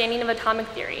understanding of atomic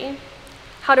theory,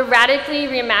 how to radically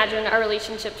reimagine our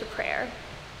relationship to prayer.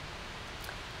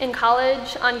 In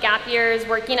college, on gap years,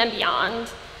 working and beyond,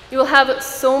 you will have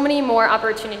so many more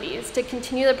opportunities to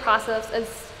continue the process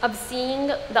of seeing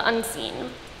the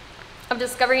unseen, of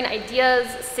discovering ideas,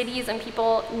 cities, and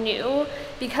people new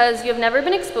because you have never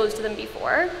been exposed to them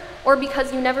before, or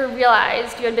because you never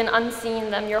realized you had been unseeing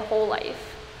them your whole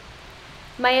life.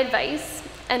 My advice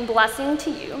and blessing to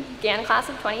you, Gann Class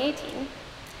of 2018,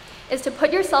 is to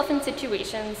put yourself in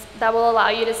situations that will allow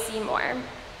you to see more.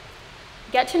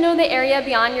 Get to know the area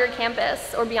beyond your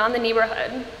campus or beyond the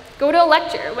neighborhood. Go to a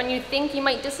lecture when you think you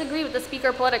might disagree with the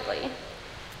speaker politically.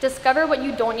 Discover what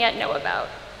you don't yet know about.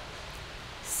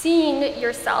 Seeing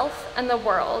yourself and the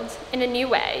world in a new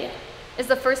way is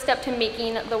the first step to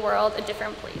making the world a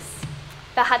different place.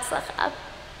 B'hatzlacha.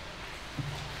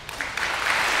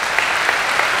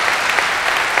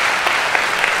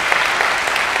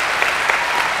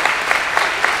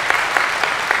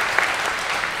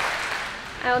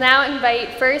 I will now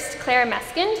invite first Claire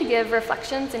Meskin to give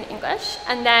reflections in English,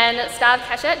 and then Stav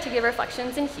Keshet to give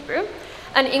reflections in Hebrew.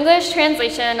 An English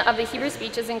translation of the Hebrew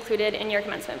speech is included in your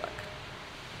commencement book.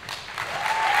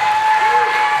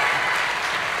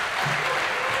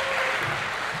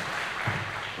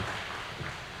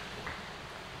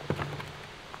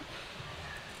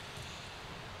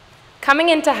 Coming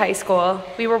into high school,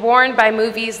 we were warned by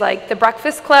movies like The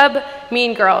Breakfast Club,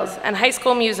 Mean Girls, and High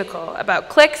School Musical about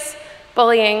cliques,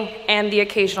 bullying, and the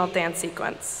occasional dance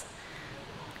sequence.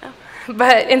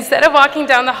 But instead of walking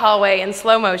down the hallway in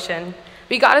slow motion,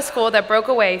 we got a school that broke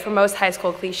away from most high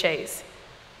school cliches.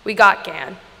 We got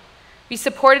Gann. We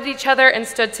supported each other and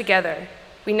stood together.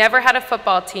 We never had a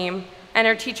football team, and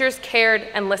our teachers cared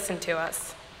and listened to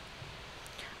us.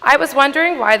 I was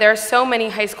wondering why there are so many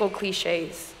high school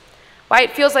cliches, why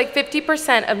it feels like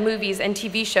 50% of movies and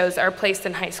TV shows are placed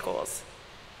in high schools.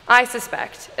 I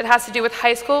suspect it has to do with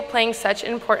high school playing such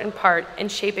an important part in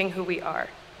shaping who we are.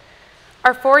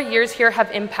 Our 4 years here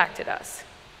have impacted us.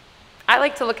 I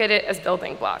like to look at it as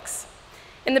building blocks.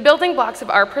 In the building blocks of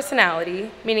our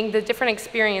personality, meaning the different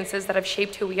experiences that have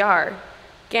shaped who we are,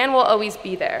 Gann will always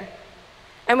be there.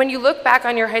 And when you look back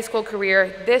on your high school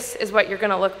career, this is what you're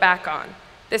going to look back on,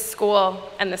 this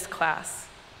school and this class.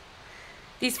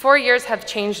 These 4 years have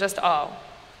changed us all.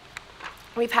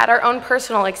 We've had our own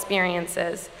personal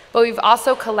experiences, but we've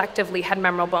also collectively had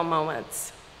memorable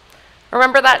moments.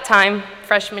 Remember that time,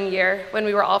 freshman year, when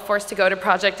we were all forced to go to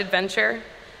Project Adventure?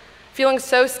 Feeling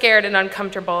so scared and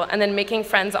uncomfortable, and then making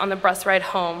friends on the bus ride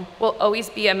home will always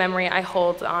be a memory I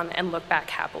hold on and look back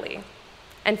happily.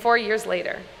 And 4 years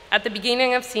later, at the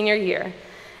beginning of senior year,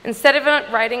 instead of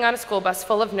riding on a school bus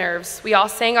full of nerves, we all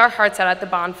sang our hearts out at the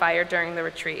bonfire during the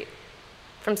retreat.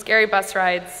 From scary bus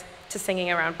rides to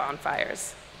singing around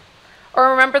bonfires.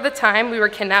 Or remember the time we were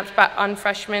kidnapped on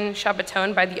freshman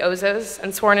Shabbaton by the Ozos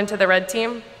and sworn into the red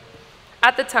team?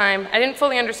 At the time, I didn't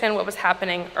fully understand what was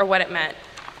happening or what it meant,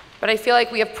 but I feel like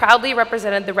we have proudly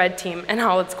represented the red team in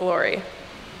all its glory.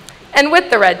 And with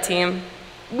the red team,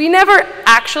 we never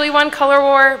actually won Color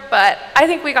War, but I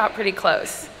think we got pretty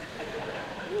close.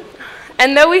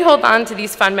 And though we hold on to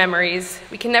these fun memories,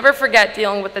 we can never forget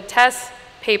dealing with the tests,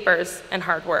 papers, and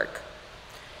hard work.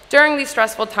 During these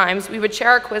stressful times, we would share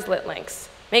our Quizlet links,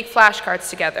 make flashcards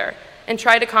together, and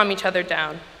try to calm each other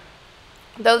down.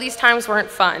 Though these times weren't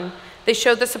fun, they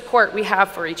showed the support we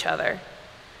have for each other.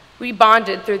 We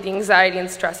bonded through the anxiety and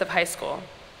stress of high school,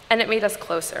 and it made us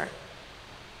closer.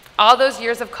 All those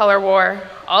years of Color War,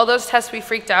 all those tests we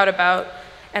freaked out about,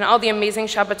 and all the amazing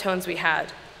Shabbatons we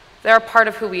had, they're a part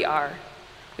of who we are.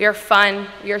 We are fun,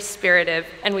 we are spirited,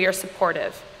 and we are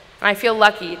supportive. And I feel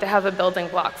lucky to have a building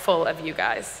block full of you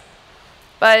guys.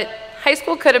 But high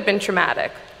school could have been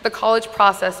traumatic. The college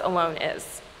process alone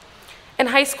is. In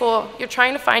high school, you're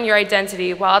trying to find your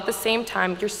identity while at the same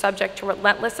time you're subject to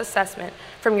relentless assessment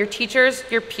from your teachers,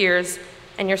 your peers,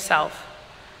 and yourself.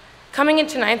 Coming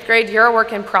into 9th grade, you're a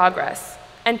work in progress,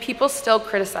 and people still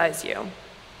criticize you.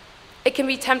 It can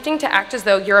be tempting to act as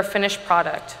though you're a finished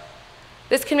product.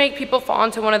 This can make people fall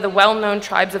into one of the well-known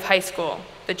tribes of high school,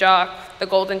 the jock, the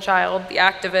golden child, the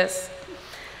activist.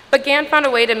 But Gann found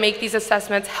a way to make these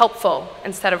assessments helpful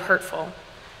instead of hurtful.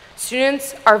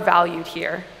 Students are valued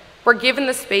here. We're given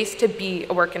the space to be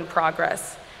a work in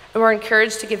progress, and we're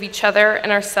encouraged to give each other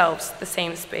and ourselves the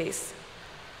same space.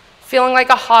 Feeling like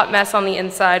a hot mess on the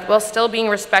inside while still being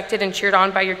respected and cheered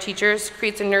on by your teachers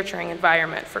creates a nurturing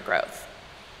environment for growth.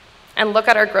 And look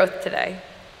at our growth today.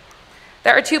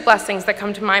 There are two blessings that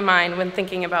come to my mind when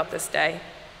thinking about this day.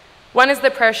 One is the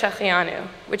prayer Shechianu,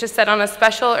 which is said on a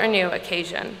special or new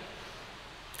occasion.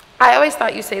 I always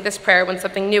thought you say this prayer when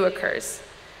something new occurs,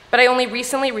 but I only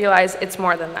recently realized it's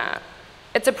more than that.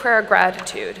 It's a prayer of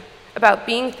gratitude, about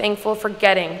being thankful for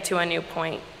getting to a new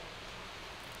point.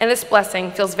 And this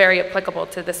blessing feels very applicable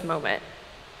to this moment.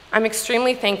 I'm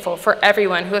extremely thankful for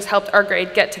everyone who has helped our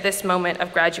grade get to this moment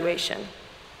of graduation.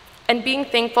 And being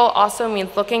thankful also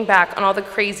means looking back on all the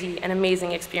crazy and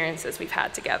amazing experiences we've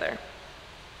had together.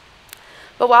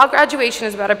 But while graduation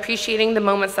is about appreciating the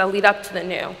moments that lead up to the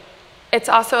new, it's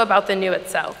also about the new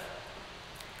itself.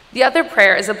 The other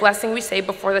prayer is a blessing we say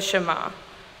before the Shema.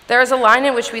 There is a line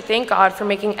in which we thank God for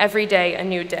making every day a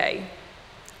new day.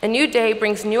 A new day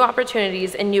brings new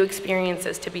opportunities and new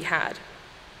experiences to be had.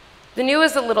 The new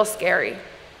is a little scary,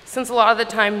 since a lot of the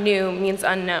time new means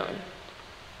unknown.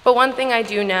 But one thing I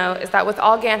do know is that with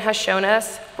all Gann has shown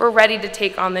us, we're ready to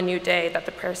take on the new day that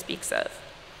the prayer speaks of.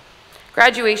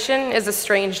 Graduation is a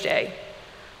strange day.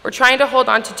 We're trying to hold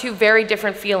on to two very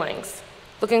different feelings,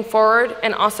 looking forward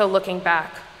and also looking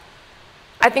back.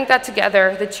 I think that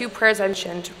together, the two prayers I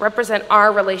mentioned represent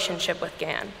our relationship with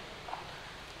Gann.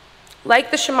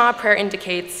 Like the Shema prayer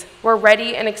indicates, we're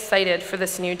ready and excited for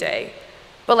this new day.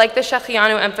 But like the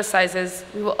Shechianu emphasizes,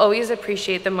 we will always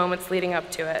appreciate the moments leading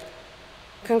up to it.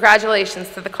 Congratulations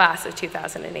to the class of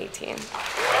 2018.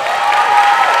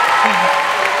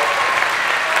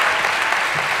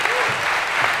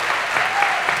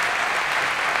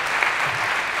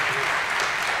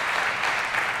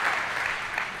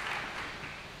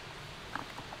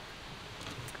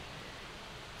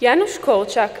 יאנוש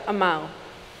קורצ'אק אמר,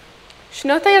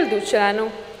 שנות הילדות שלנו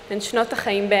הן שנות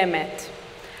החיים באמת.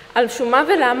 על שום מה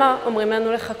ולמה אומרים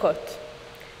לנו לחכות.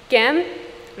 גן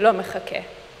לא מחכה.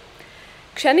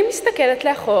 כשאני מסתכלת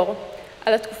לאחור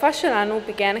על התקופה שלנו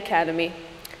בגן אקדמי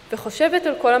וחושבת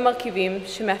על כל המרכיבים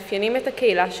שמאפיינים את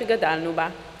הקהילה שגדלנו בה,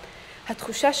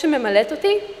 התחושה שממלאת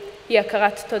אותי היא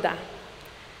הכרת תודה.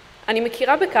 אני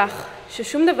מכירה בכך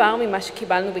ששום דבר ממה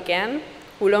שקיבלנו בגן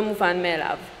הוא לא מובן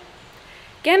מאליו.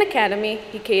 גן אקדמי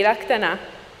היא קהילה קטנה,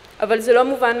 אבל זה לא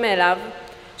מובן מאליו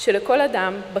שלכל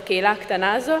אדם בקהילה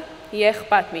הקטנה הזו יהיה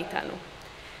אכפת מאיתנו.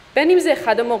 בין אם זה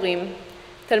אחד המורים,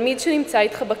 תלמיד שנמצא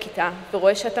איתך בכיתה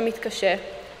ורואה שאתה מתקשה,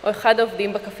 או אחד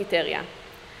העובדים בקפיטריה.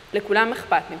 לכולם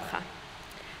אכפת ממך.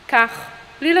 כך,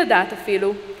 בלי לדעת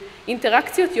אפילו,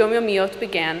 אינטראקציות יומיומיות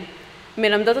בגן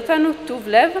מלמדות אותנו טוב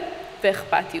לב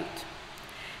ואכפתיות.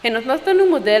 הן נותנות לנו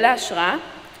מודל להשראה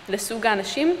לסוג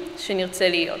האנשים שנרצה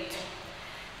להיות.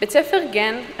 בית ספר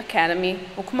גן אקדמי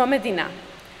הוא כמו מדינה,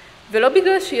 ולא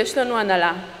בגלל שיש לנו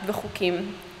הנהלה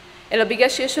וחוקים, אלא בגלל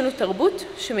שיש לנו תרבות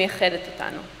שמייחדת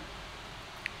אותנו.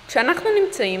 כשאנחנו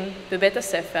נמצאים בבית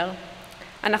הספר,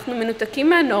 אנחנו מנותקים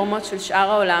מהנורמות של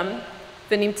שאר העולם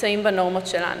ונמצאים בנורמות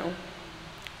שלנו.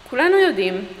 כולנו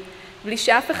יודעים, בלי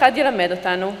שאף אחד ילמד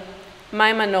אותנו,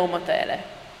 מהם הנורמות האלה.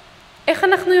 איך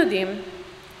אנחנו יודעים?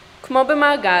 כמו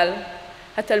במעגל,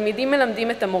 התלמידים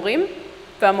מלמדים את המורים,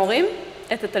 והמורים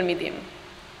את התלמידים.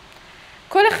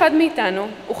 כל אחד מאיתנו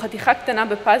הוא חתיכה קטנה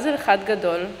בפאזל אחד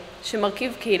גדול,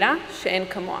 שמרכיב קהילה שאין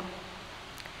כמוה.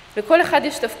 לכל אחד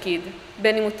יש תפקיד,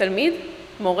 בין אם הוא תלמיד,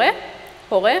 מורה,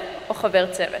 הורה או חבר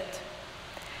צוות.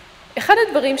 אחד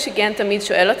הדברים שגן תמיד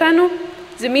שואל אותנו,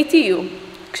 זה מי תהיו.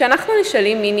 כשאנחנו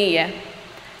נשאלים מי נהיה,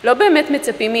 לא באמת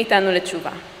מצפים מאיתנו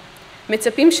לתשובה.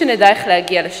 מצפים שנדע איך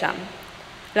להגיע לשם,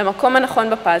 למקום הנכון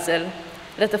בפאזל,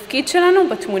 לתפקיד שלנו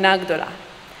בתמונה הגדולה,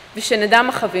 ושנדע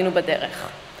מה חווינו בדרך.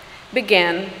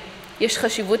 בגן יש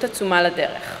חשיבות עצומה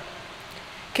לדרך,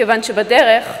 כיוון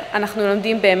שבדרך אנחנו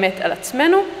לומדים באמת על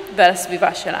עצמנו ועל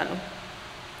הסביבה שלנו.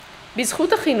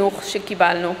 בזכות החינוך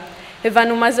שקיבלנו,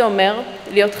 הבנו מה זה אומר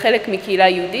להיות חלק מקהילה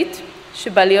יהודית,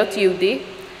 שבה להיות יהודי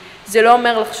זה לא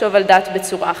אומר לחשוב על דת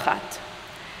בצורה אחת.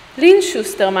 לין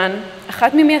שוסטרמן,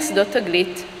 אחת ממייסדות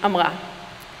תגלית, אמרה,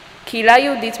 קהילה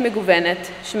יהודית מגוונת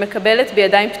שמקבלת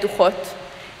בידיים פתוחות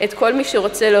את כל מי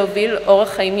שרוצה להוביל אורח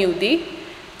חיים יהודי,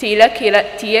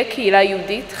 תהיה קהילה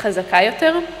יהודית חזקה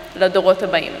יותר לדורות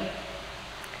הבאים.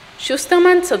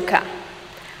 שוסטרמן צדקה.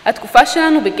 התקופה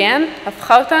שלנו בגן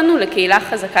הפכה אותנו לקהילה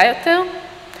חזקה יותר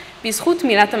בזכות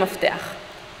מילת המפתח,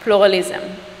 פלורליזם.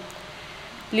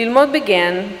 ללמוד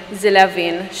בגן זה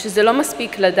להבין שזה לא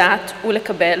מספיק לדעת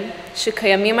ולקבל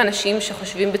שקיימים אנשים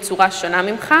שחושבים בצורה שונה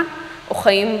ממך או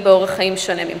חיים באורח חיים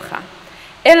שונה ממך,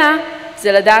 אלא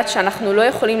זה לדעת שאנחנו לא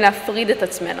יכולים להפריד את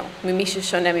עצמנו ממי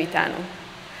ששונה מאיתנו.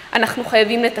 אנחנו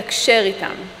חייבים לתקשר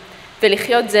איתם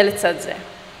ולחיות זה לצד זה.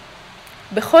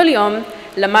 בכל יום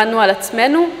למדנו על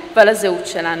עצמנו ועל הזהות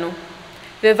שלנו,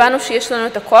 והבנו שיש לנו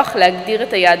את הכוח להגדיר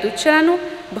את היהדות שלנו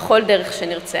בכל דרך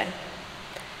שנרצה.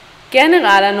 גן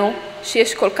הראה לנו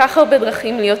שיש כל כך הרבה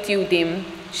דרכים להיות יהודים,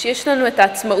 שיש לנו את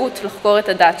העצמאות לחקור את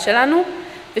הדת שלנו,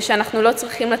 ושאנחנו לא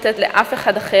צריכים לתת לאף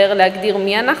אחד אחר להגדיר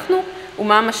מי אנחנו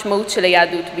ומה המשמעות של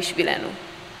היהדות בשבילנו.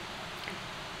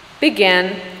 בגן,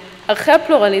 ערכי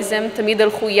הפלורליזם תמיד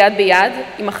הלכו יד ביד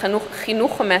עם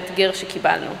החינוך המאתגר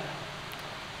שקיבלנו.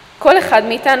 כל אחד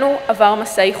מאיתנו עבר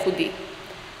מסע ייחודי,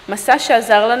 מסע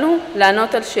שעזר לנו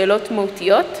לענות על שאלות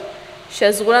מהותיות,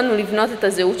 שעזרו לנו לבנות את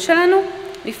הזהות שלנו,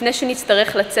 לפני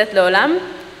שנצטרך לצאת לעולם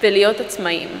ולהיות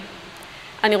עצמאיים.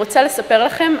 אני רוצה לספר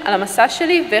לכם על המסע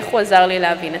שלי ואיך הוא עזר לי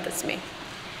להבין את עצמי.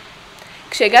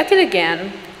 כשהגעתי לגן,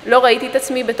 לא ראיתי את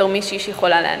עצמי בתור מישהי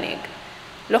שיכולה להנהיג.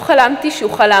 לא חלמתי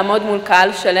שאוכל לעמוד מול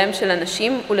קהל שלם של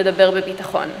אנשים ולדבר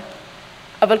בביטחון.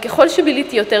 אבל ככל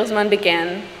שביליתי יותר זמן בגן,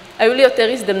 היו לי יותר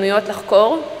הזדמנויות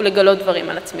לחקור ולגלות דברים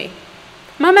על עצמי.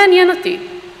 מה מעניין אותי?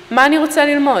 מה אני רוצה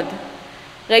ללמוד?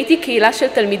 ראיתי קהילה של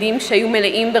תלמידים שהיו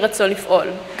מלאים ברצון לפעול,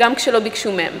 גם כשלא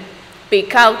ביקשו מהם,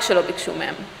 בעיקר כשלא ביקשו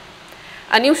מהם.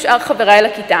 אני ושאר חבריי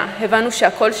לכיתה הבנו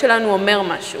שהקול שלנו אומר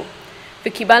משהו,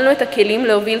 וקיבלנו את הכלים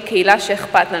להוביל קהילה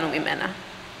שאכפת לנו ממנה.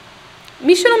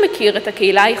 מי שלא מכיר את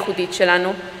הקהילה הייחודית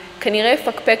שלנו, כנראה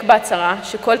יפקפק בהצהרה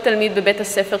שכל תלמיד בבית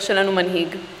הספר שלנו מנהיג,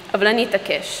 אבל אני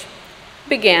אתעקש.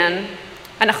 בגן,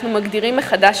 אנחנו מגדירים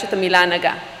מחדש את המילה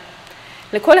הנהגה.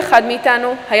 לכל אחד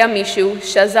מאיתנו היה מישהו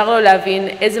שעזר לו להבין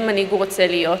איזה מנהיג הוא רוצה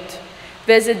להיות,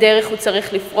 ואיזה דרך הוא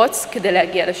צריך לפרוץ כדי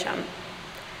להגיע לשם.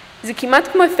 זה כמעט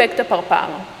כמו אפקט הפרפר.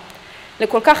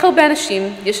 לכל כך הרבה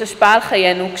אנשים יש השפעה על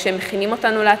חיינו כשהם מכינים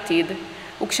אותנו לעתיד,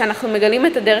 וכשאנחנו מגלים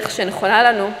את הדרך שנכונה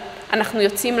לנו, אנחנו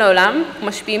יוצאים לעולם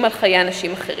ומשפיעים על חיי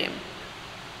אנשים אחרים.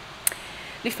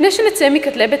 לפני שנצא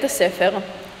מכתלי בית הספר,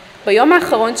 ביום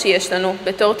האחרון שיש לנו,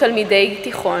 בתור תלמידי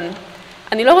תיכון,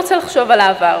 אני לא רוצה לחשוב על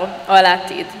העבר או על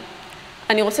העתיד.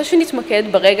 אני רוצה שנתמקד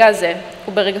ברגע הזה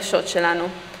וברגשות שלנו,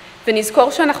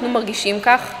 ונזכור שאנחנו מרגישים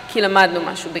כך כי למדנו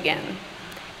משהו בגן.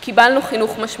 קיבלנו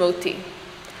חינוך משמעותי.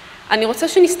 אני רוצה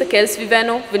שנסתכל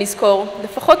סביבנו ונזכור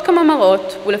לפחות כמה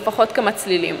מראות ולפחות כמה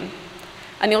צלילים.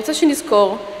 אני רוצה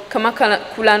שנזכור כמה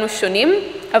כולנו שונים,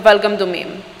 אבל גם דומים.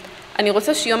 אני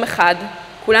רוצה שיום אחד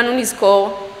כולנו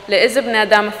נזכור לאיזה בני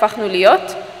אדם הפכנו להיות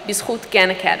בזכות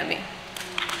גן אקדמי.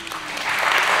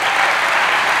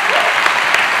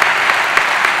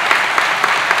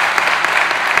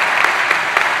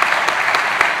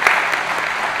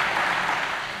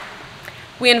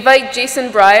 We invite Jason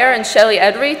Breyer and Shelley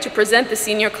Edry to present the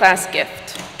senior class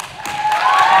gift.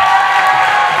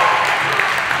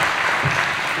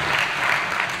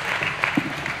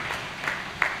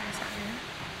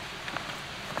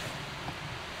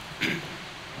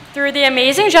 Through the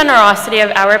amazing generosity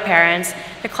of our parents,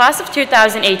 the class of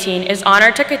 2018 is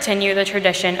honored to continue the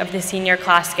tradition of the senior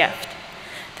class gift.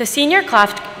 The senior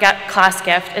class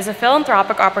gift is a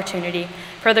philanthropic opportunity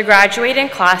for the graduating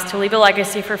class to leave a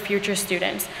legacy for future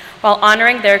students while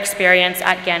honoring their experience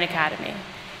at Gann Academy.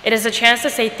 It is a chance to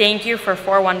say thank you for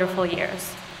 4 wonderful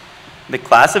years. The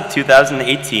class of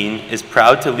 2018 is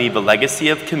proud to leave a legacy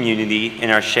of community in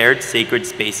our shared sacred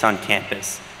space on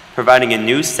campus, providing a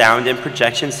new sound and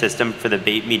projection system for the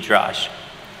Beit Midrash.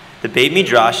 The Beit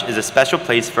Midrash is a special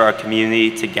place for our community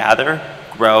to gather,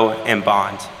 grow, and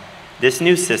bond. This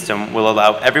new system will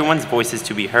allow everyone's voices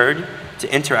to be heard,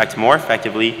 to interact more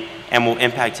effectively, and will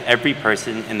impact every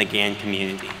person in the Gann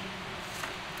community.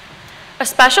 A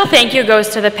special thank you goes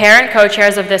to the parent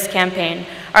co-chairs of this campaign,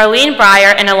 Arlene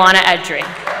Breyer and Ilana Edry.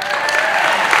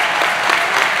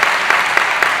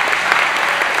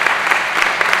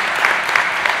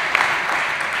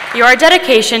 Your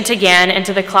dedication to Gann and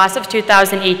to the class of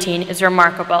 2018 is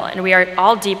remarkable, and we are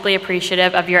all deeply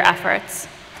appreciative of your efforts.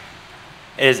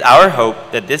 It is our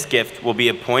hope that this gift will be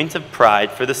a point of pride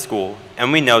for the school,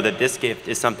 and we know that this gift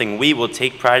is something we will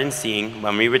take pride in seeing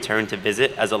when we return to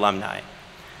visit as alumni.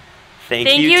 Thank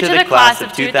you to the class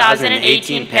of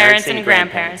 2018 parents and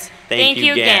grandparents. Thank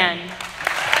you, Gann.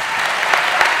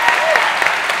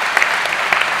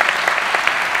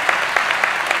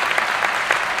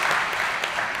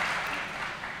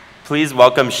 Please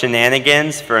welcome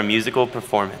Shenanigans for a musical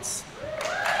performance.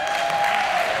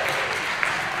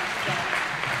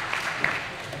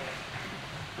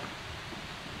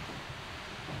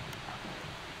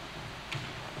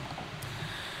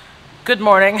 Good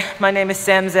morning, my name is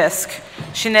Sam Zisk.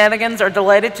 Shenanigans are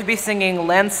delighted to be singing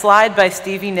Landslide by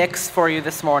Stevie Nicks for you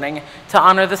this morning to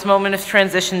honor this moment of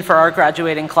transition for our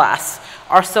graduating class.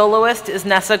 Our soloist is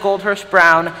Nessa Goldhirsch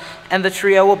Brown, and the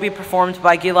trio will be performed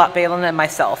by Gilad Balin and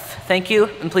myself. Thank you,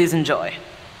 and please enjoy.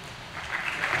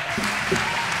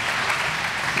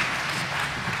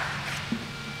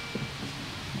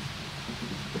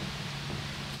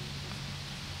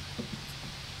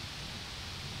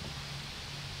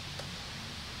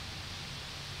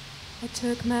 I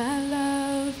took my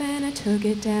love and I took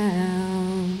it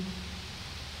down.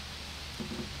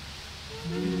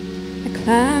 I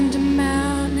climbed a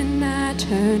mountain and I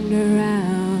turned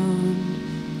around,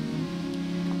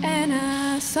 and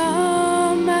I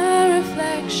saw my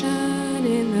reflection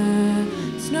in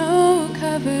the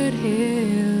snow-covered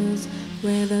hills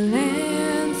where the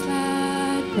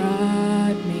landslide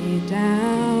brought me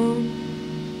down.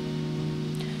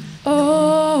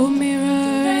 Oh,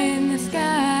 mirror in the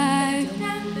sky,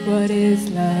 what is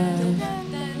love?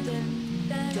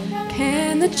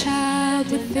 Can the child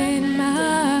within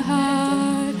my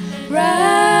heart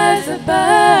rise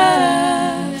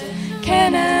above?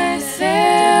 Can I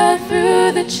sail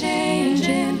through the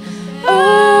changing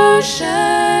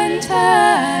ocean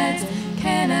tides?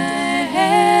 Can I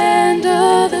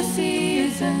handle the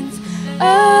seasons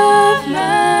of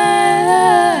my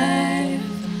life?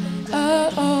 Oh,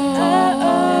 oh, oh,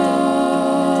 oh.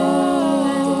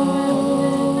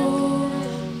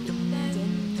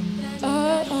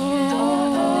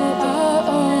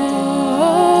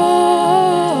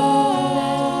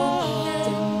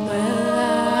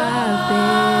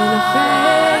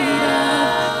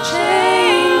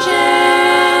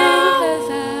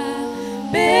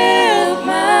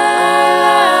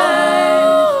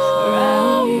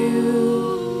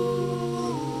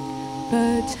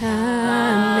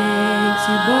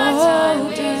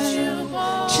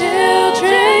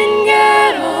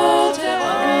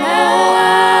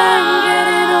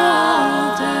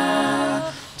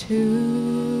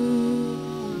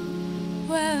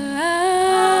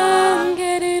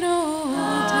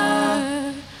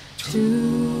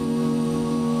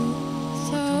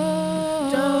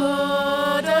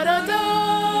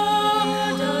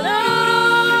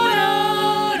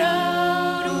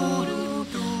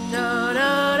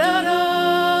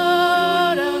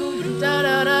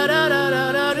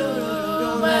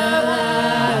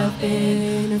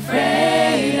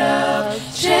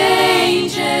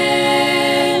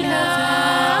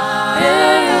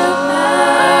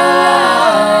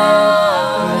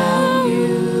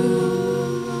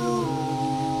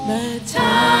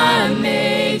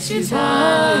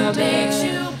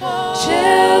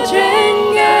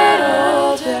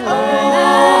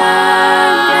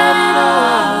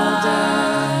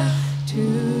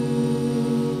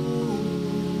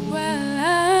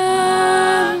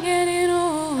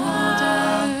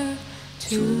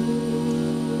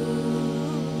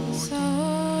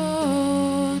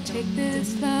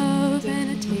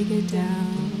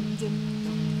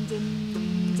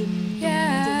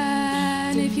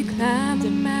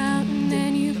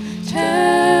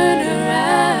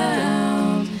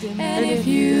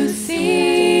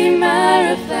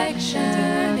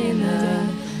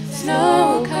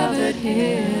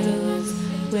 hills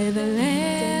where the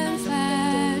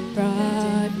landslide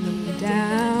brought me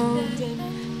down,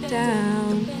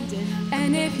 down.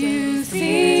 And if you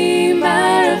see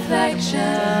my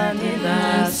reflection in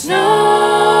the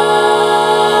snow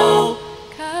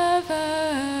covered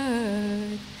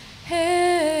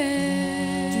hill,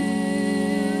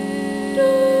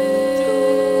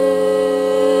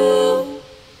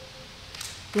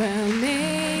 well,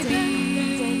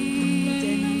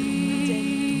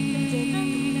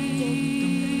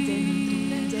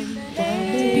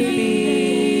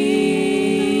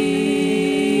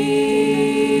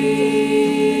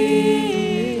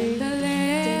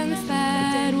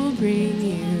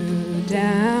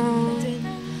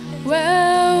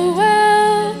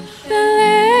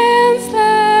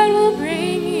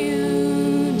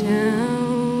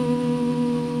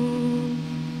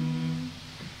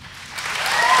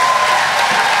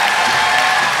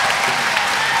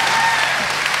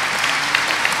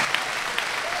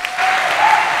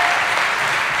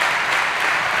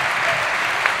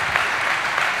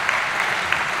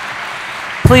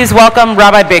 Please welcome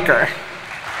Rabbi Baker.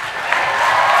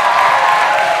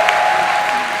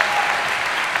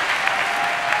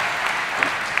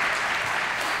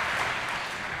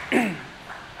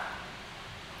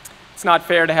 It's not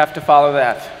fair to have to follow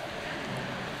that.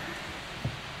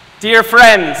 Dear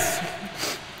friends,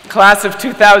 class of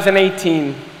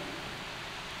 2018,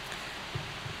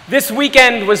 this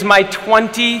weekend was my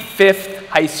 25th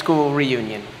high school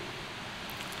reunion.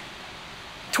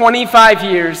 25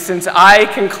 years since I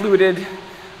concluded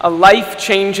a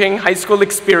life-changing high school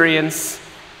experience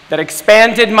that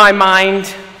expanded my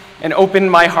mind and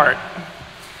opened my heart.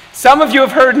 Some of you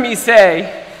have heard me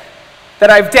say that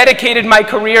I've dedicated my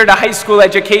career to high school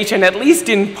education, at least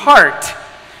in part,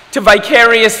 to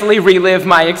vicariously relive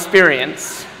my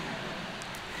experience.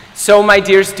 So, my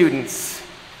dear students,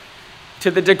 to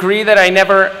the degree that I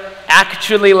never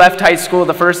actually left high school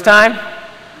the first time,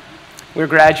 we're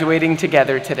graduating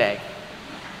together today.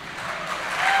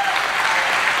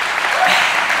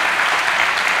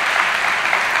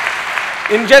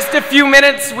 In just a few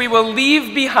minutes, we will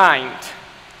leave behind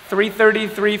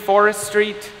 333 Forest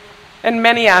Street and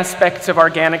many aspects of our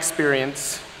Gann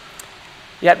experience.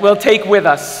 Yet we'll take with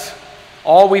us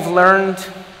all we've learned,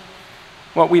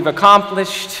 what we've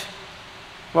accomplished,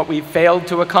 what we've failed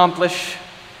to accomplish,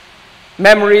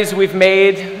 memories we've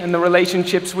made, and the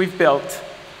relationships we've built.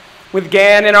 With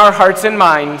Gann in our hearts and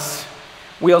minds,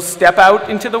 we'll step out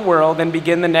into the world and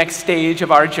begin the next stage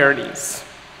of our journeys.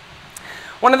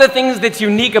 One of the things that's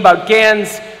unique about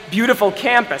Gann's beautiful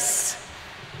campus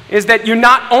is that you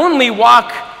not only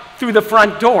walk through the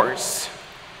front doors,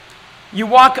 you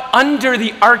walk under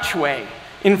the archway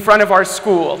in front of our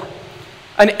school,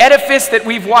 an edifice that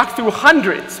we've walked through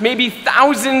hundreds, maybe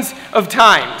thousands of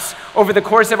times over the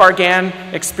course of our Gann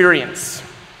experience.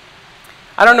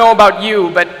 I don't know about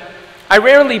you, but I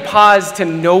rarely pause to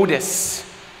notice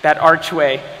that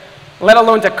archway, let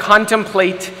alone to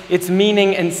contemplate its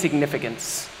meaning and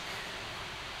significance.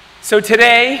 So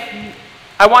today,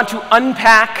 I want to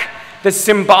unpack the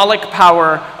symbolic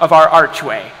power of our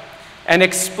archway and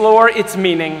explore its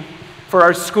meaning for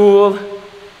our school,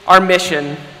 our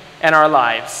mission, and our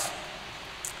lives.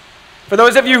 For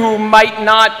those of you who might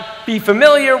not be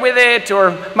familiar with it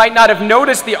or might not have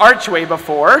noticed the archway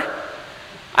before,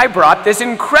 I brought this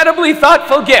incredibly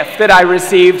thoughtful gift that I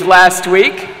received last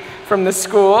week from the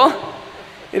school.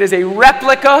 It is a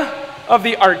replica of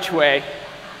the archway,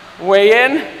 way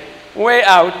in, way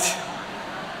out,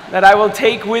 that I will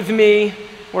take with me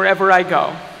wherever I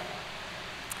go.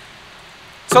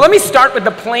 So let me start with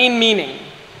the plain meaning,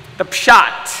 the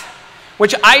pshat,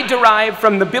 which I derive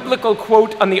from the biblical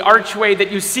quote on the archway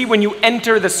that you see when you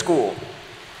enter the school,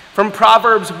 from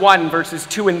Proverbs 1, verses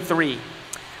 2 and 3.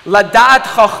 Ladat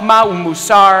chokhma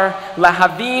umusar,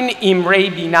 lahavin imrei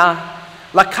bina,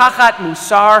 lakachat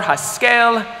musar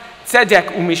haskel, tzedek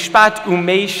umishpat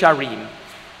umei sharim.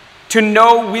 To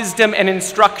know wisdom and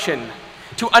instruction,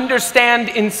 to understand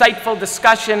insightful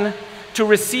discussion, to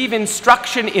receive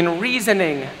instruction in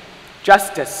reasoning,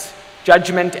 justice,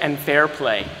 judgment, and fair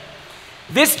play.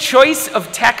 This choice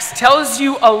of text tells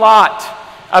you a lot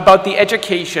about the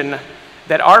education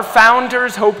that our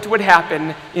founders hoped would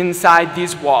happen inside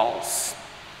these walls.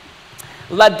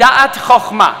 Lada'at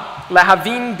chokhma,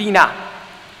 lahavin bina.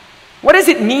 What does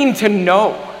it mean to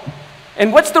know?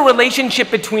 And what's the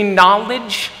relationship between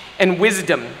knowledge and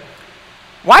wisdom?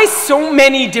 Why so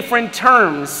many different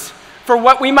terms for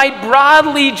what we might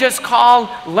broadly just call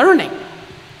learning?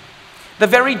 The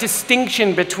very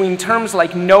distinction between terms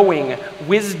like knowing,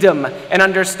 wisdom, and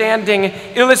understanding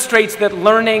illustrates that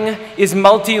learning is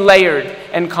multi-layered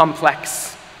and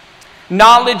complex.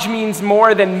 Knowledge means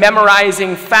more than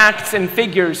memorizing facts and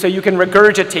figures so you can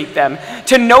regurgitate them.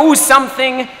 To know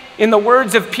something, in the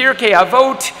words of Pirkei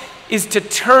Avot, is to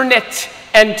turn it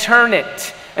and turn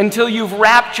it until you've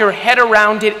wrapped your head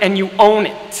around it and you own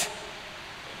it.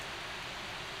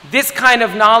 This kind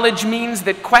of knowledge means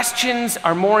that questions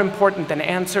are more important than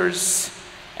answers,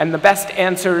 and the best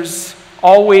answers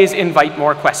always invite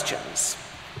more questions.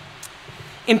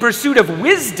 In pursuit of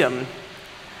wisdom,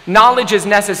 knowledge is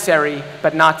necessary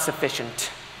but not sufficient.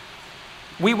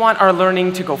 We want our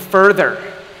learning to go further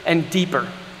and deeper.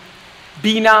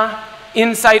 Bina,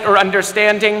 insight or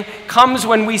understanding, comes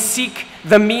when we seek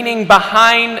the meaning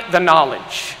behind the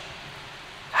knowledge.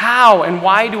 How and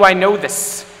why do I know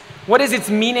this? What is its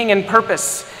meaning and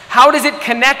purpose? How does it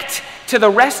connect to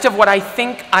the rest of what I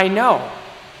think I know?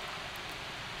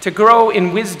 To grow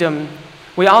in wisdom,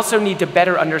 we also need to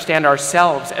better understand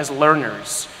ourselves as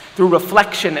learners. Through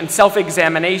reflection and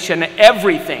self-examination,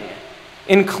 everything,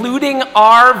 including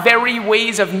our very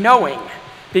ways of knowing,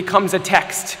 becomes a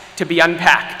text to be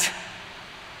unpacked.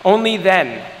 Only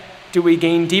then do we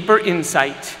gain deeper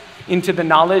insight into the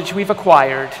knowledge we've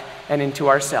acquired and into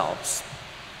ourselves.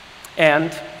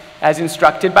 And, as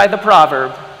instructed by the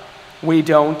proverb, we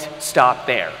don't stop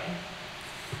there.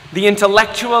 The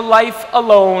intellectual life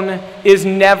alone is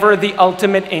never the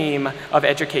ultimate aim of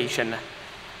education.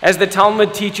 As the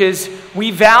Talmud teaches, we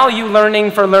value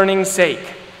learning for learning's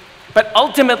sake. But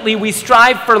ultimately, we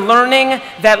strive for learning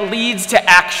that leads to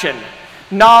action.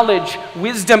 Knowledge,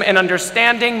 wisdom, and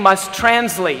understanding must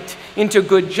translate into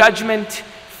good judgment,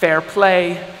 fair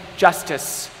play,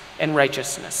 justice, and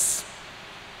righteousness.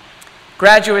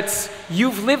 Graduates,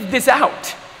 you've lived this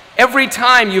out. Every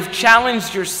time you've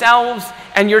challenged yourselves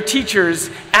and your teachers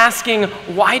asking,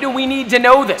 why do we need to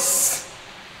know this?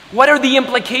 What are the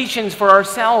implications for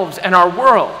ourselves and our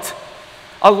world?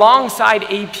 Alongside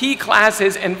AP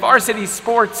classes and varsity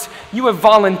sports, you have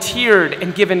volunteered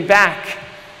and given back.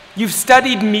 You've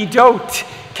studied midot,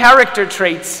 character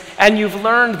traits, and you've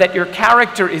learned that your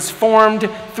character is formed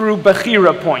through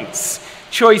bechira points,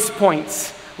 choice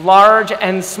points, large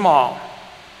and small.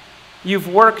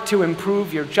 You've worked to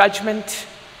improve your judgment.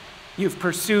 You've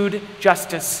pursued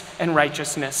justice and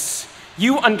righteousness.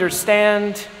 You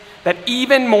understand that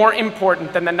even more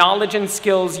important than the knowledge and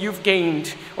skills you've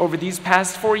gained over these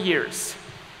past 4 years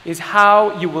is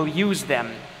how you will use them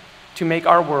to make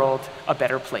our world a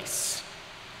better place.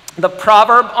 The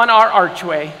proverb on our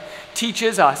archway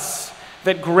teaches us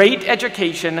that great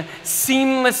education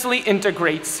seamlessly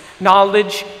integrates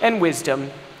knowledge and wisdom,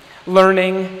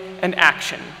 learning and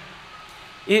action.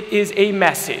 It is a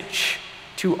message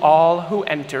to all who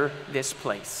enter this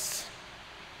place.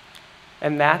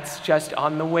 And that's just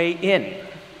on the way in.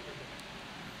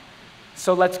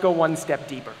 So let's go one step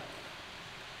deeper.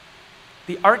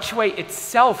 The archway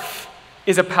itself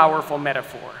is a powerful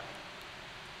metaphor.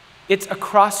 It's a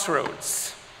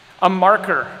crossroads, a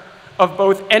marker of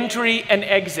both entry and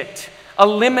exit, a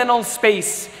liminal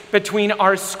space between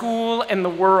our school and the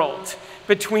world,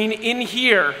 between in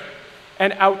here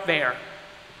and out there.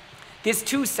 This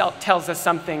too tells us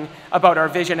something about our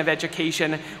vision of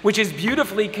education, which is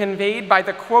beautifully conveyed by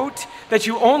the quote that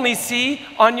you only see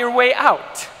on your way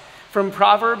out from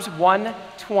Proverbs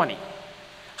 1:20.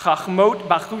 Chachmot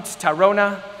bachutz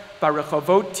tarona,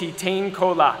 barechovot titain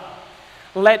kola.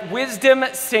 Let wisdom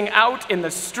sing out in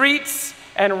the streets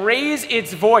and raise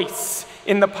its voice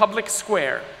in the public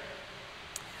square.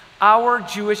 Our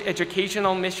Jewish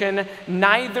educational mission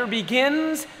neither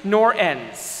begins nor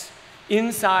ends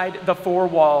inside the four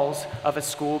walls of a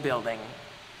school building.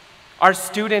 Our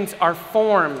students are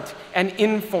formed and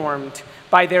informed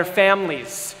by their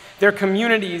families, their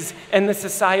communities, and the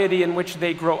society in which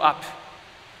they grow up.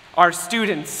 Our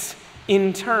students,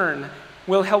 in turn,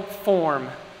 will help form,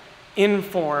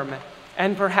 inform,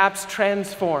 and perhaps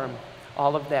transform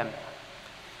all of them.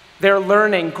 Their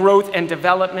learning, growth, and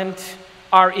development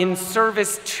are in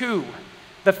service to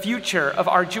the future of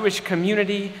our Jewish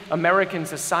community, American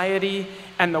society,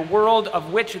 and the world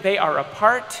of which they are a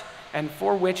part and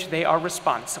for which they are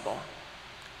responsible.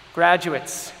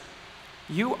 Graduates,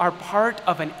 you are part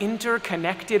of an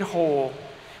interconnected whole,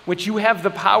 which you have the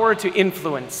power to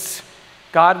influence,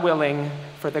 God willing,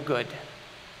 for the good.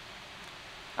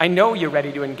 I know you're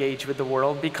ready to engage with the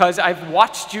world because I've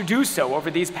watched you do so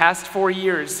over these past 4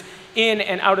 years, in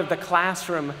and out of the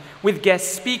classroom, with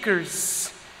guest speakers,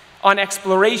 on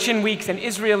exploration weeks and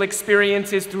Israel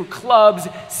experiences, through clubs,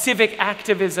 civic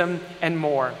activism, and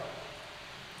more.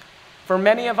 For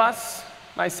many of us,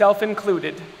 myself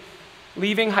included,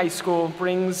 leaving high school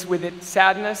brings with it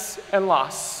sadness and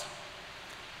loss.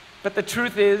 But the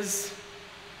truth is,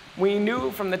 we knew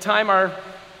from the time our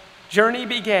journey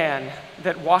began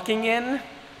that walking in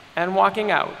and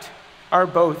walking out are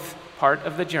both part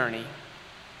of the journey.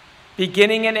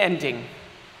 Beginning and ending,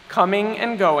 coming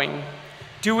and going,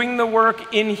 doing the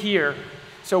work in here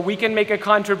so we can make a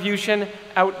contribution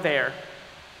out there.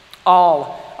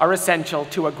 All are essential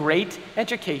to a great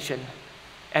education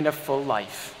and a full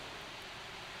life.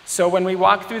 So when we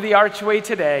walk through the archway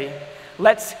today,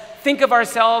 let's think of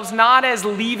ourselves not as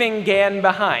leaving Gann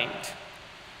behind,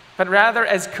 but rather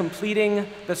as completing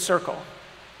the circle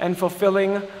and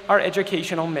fulfilling our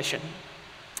educational mission.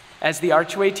 As the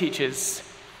archway teaches,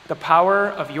 the power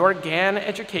of your Gann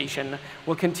education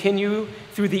will continue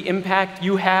through the impact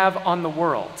you have on the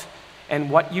world and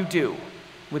what you do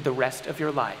with the rest of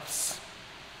your lives.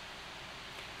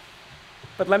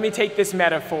 But let me take this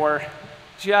metaphor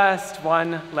just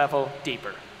one level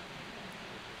deeper.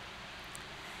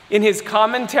 In his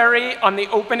commentary on the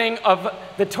opening of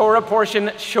the Torah portion,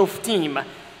 Shoftim,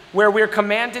 where we're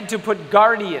commanded to put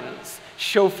guardians,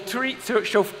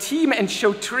 Shoftim and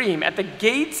Shotrim, at the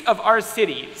gates of our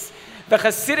cities, the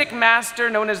Hasidic master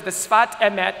known as the Sfat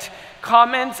Emet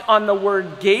comments on the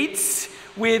word gates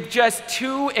with just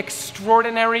two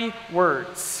extraordinary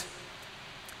words: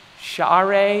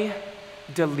 Sha'arei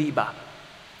de Liba,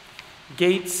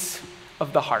 gates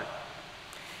of the heart.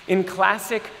 In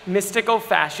classic mystical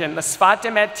fashion, the Sfat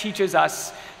Emet teaches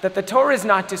us that the Torah is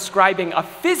not describing a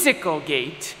physical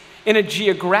gate in a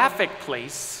geographic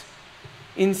place.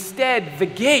 Instead, the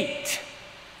gate,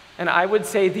 and I would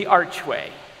say the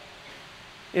archway,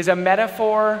 is a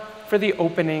metaphor for the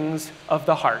openings of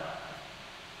the heart,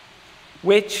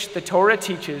 which the Torah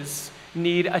teaches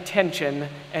need attention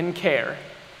and care.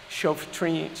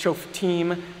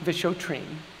 Shoftim v'shotrim.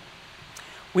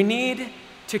 We need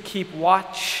to keep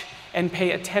watch and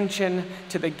pay attention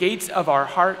to the gates of our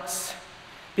hearts,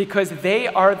 because they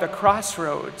are the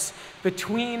crossroads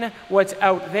between what's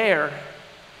out there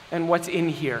and what's in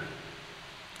here.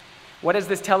 What does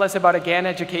this tell us about a Gann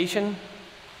education?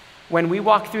 When we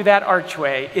walk through that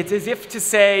archway, it's as if to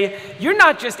say, you're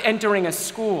not just entering a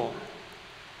school,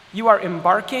 you are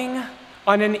embarking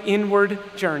on an inward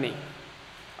journey,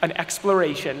 an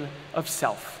exploration of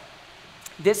self.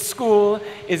 This school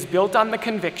is built on the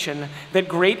conviction that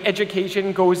great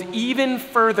education goes even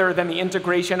further than the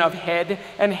integration of head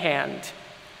and hand.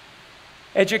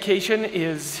 Education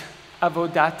is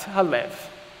avodat halev,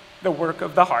 the work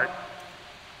of the heart.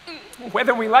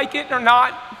 Whether we like it or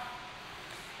not,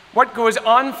 what goes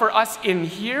on for us in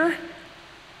here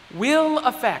will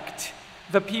affect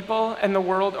the people and the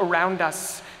world around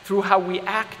us through how we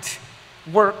act,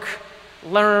 work,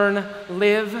 learn,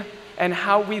 live, and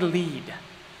how we lead.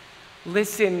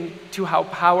 Listen to how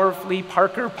powerfully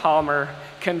Parker Palmer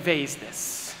conveys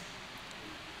this.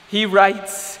 He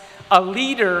writes, "A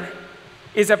leader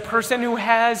is a person who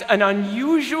has an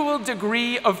unusual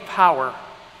degree of power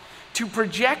to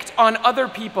project on other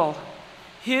people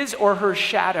his or her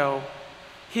shadow,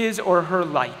 his or her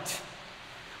light,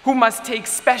 who must take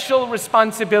special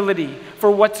responsibility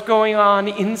for what's going on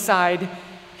inside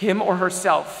him or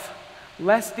herself,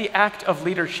 lest the act of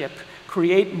leadership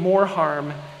create more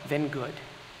harm than good."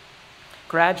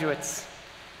 Graduates,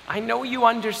 I know you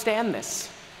understand this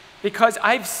because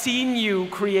I've seen you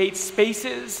create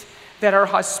spaces that are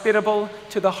hospitable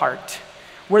to the heart,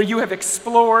 where you have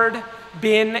explored,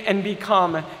 been, and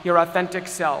become your authentic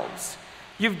selves.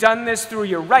 You've done this through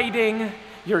your writing,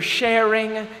 your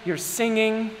sharing, your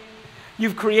singing.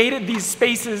 You've created these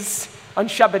spaces on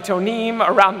Shabbatonim,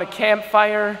 around the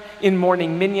campfire, in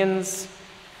morning minions.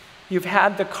 You've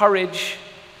had the courage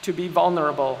to be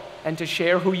vulnerable and to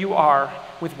share who you are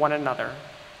with one another.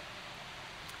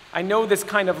 I know this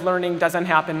kind of learning doesn't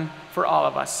happen for all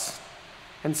of us,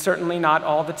 and certainly not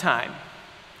all the time.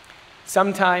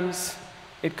 Sometimes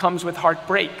it comes with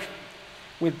heartbreak,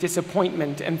 with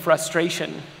disappointment and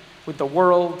frustration, with the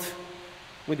world,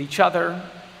 with each other,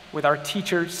 with our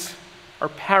teachers, our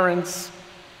parents,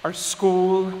 our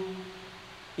school,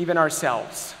 even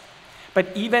ourselves.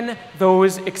 But even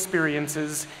those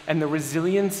experiences and the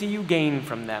resiliency you gain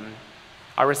from them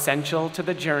are essential to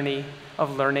the journey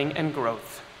of learning and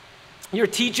growth. Your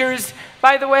teachers,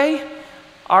 by the way,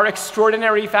 our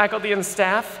extraordinary faculty and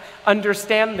staff,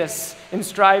 understand this and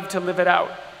strive to live it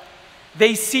out.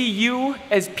 They see you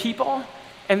as people,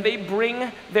 and they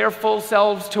bring their full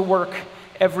selves to work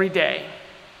every day.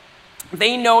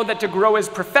 They know that to grow as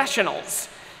professionals,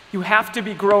 you have to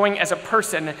be growing as a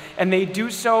person, and they do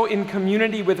so in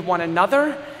community with one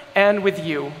another and with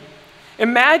you.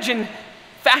 Imagine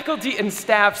Faculty and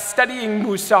staff studying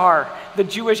Musar, the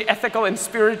Jewish ethical and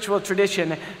spiritual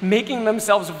tradition, making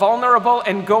themselves vulnerable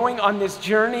and going on this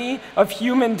journey of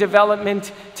human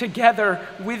development together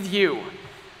with you.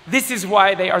 This is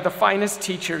why they are the finest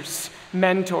teachers,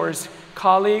 mentors,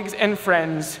 colleagues, and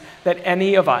friends that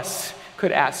any of us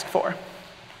could ask for.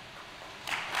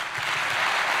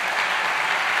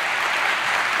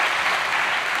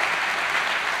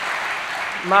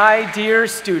 My dear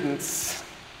students,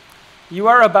 you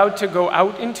are about to go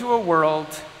out into a world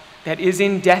that is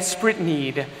in desperate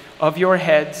need of your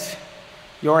heads,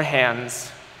 your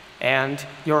hands, and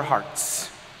your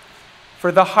hearts.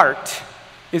 For the heart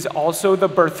is also the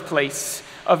birthplace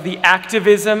of the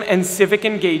activism and civic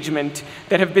engagement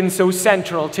that have been so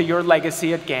central to your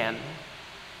legacy at Gann.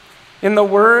 In the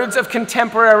words of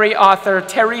contemporary author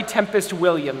Terry Tempest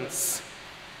Williams,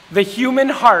 the human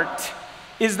heart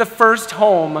is the first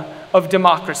home of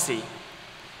democracy.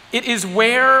 It is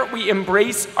where we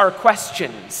embrace our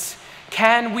questions.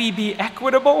 Can we be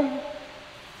equitable?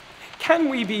 Can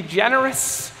we be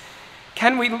generous?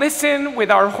 Can we listen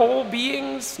with our whole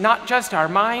beings, not just our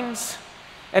minds,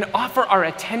 and offer our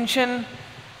attention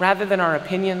rather than our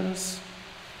opinions?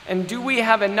 And do we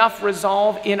have enough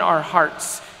resolve in our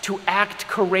hearts to act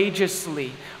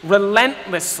courageously,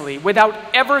 relentlessly, without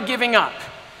ever giving up,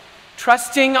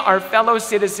 trusting our fellow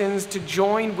citizens to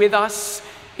join with us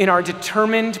in our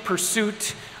determined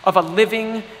pursuit of a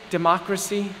living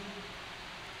democracy?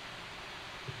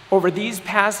 Over these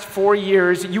past 4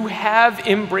 years, you have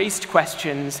embraced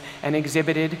questions and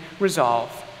exhibited resolve.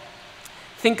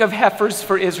 Think of Heifers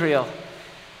for Israel,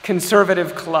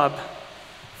 Conservative Club,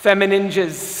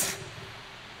 Femininjas.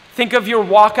 Think of your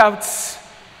walkouts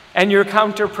and your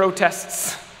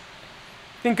counter-protests.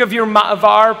 Think of your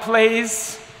Ma'avar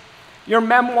plays, your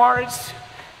memoirs,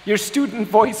 your student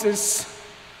voices.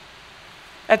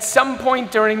 At some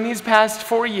point during these past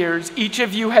 4 years, each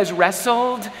of you has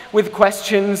wrestled with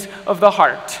questions of the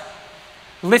heart,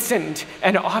 listened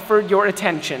and offered your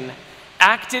attention,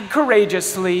 acted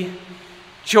courageously,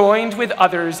 joined with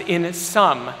others in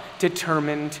some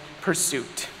determined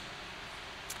pursuit.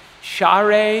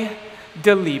 Share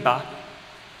de Liba,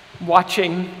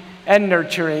 watching and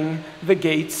nurturing the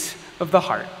gates of the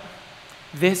heart.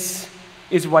 This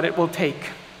is what it will take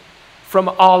from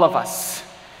all of us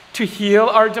to heal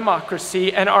our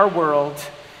democracy and our world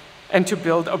and to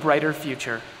build a brighter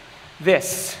future.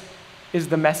 This is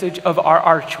the message of our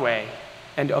archway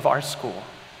and of our school.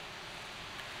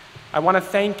 I want to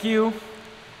thank you,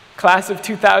 class of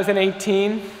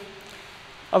 2018,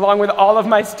 along with all of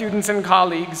my students and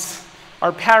colleagues,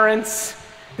 our parents,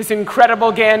 this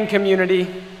incredible Gann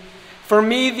community. For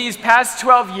me, these past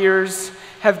 12 years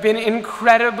have been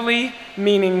incredibly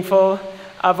meaningful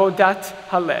avodat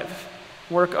halev,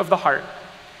 work of the heart.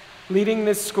 Leading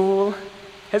this school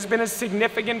has been a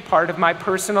significant part of my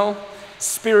personal,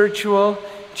 spiritual,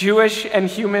 Jewish, and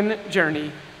human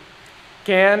journey.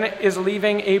 Gann is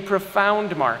leaving a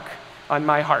profound mark on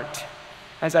my heart,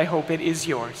 as I hope it is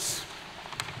yours.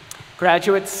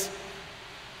 Graduates,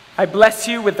 I bless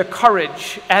you with the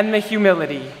courage and the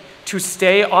humility to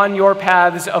stay on your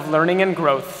paths of learning and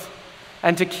growth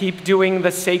and to keep doing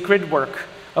the sacred work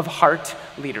of heart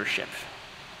leadership.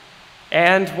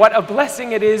 And what a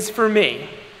blessing it is for me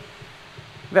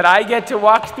that I get to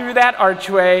walk through that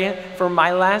archway for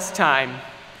my last time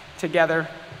together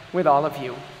with all of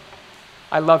you.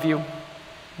 I love you.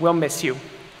 We'll miss you.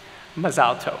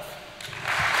 Mazal tov.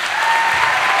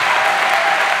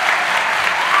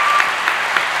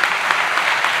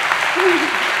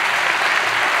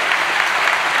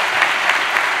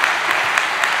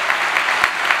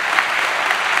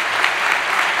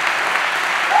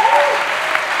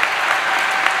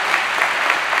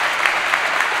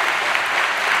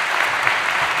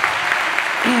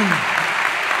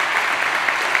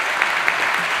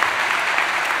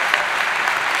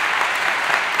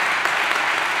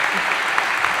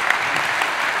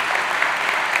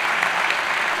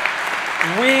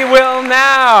 We will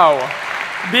now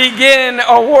begin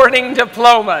awarding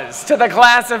diplomas to the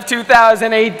class of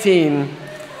 2018.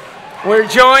 We're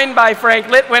joined by Frank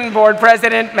Litwin, Board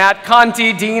President, Matt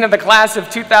Conti, Dean of the class of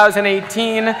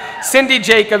 2018, Cindy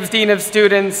Jacobs, Dean of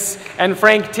Students, and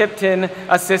Frank Tipton,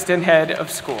 Assistant Head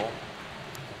of School.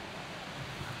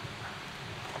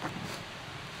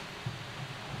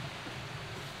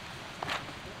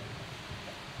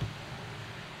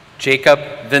 Jacob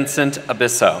Vincent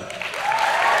Abisso.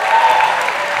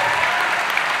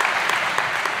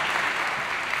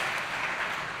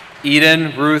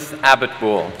 Eden Ruth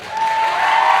Abbott-Boole.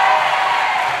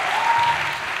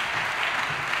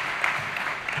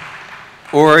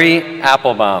 Uri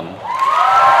Applebaum.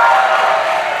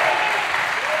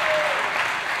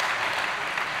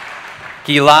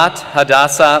 Gilat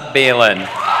Hadassah Balin.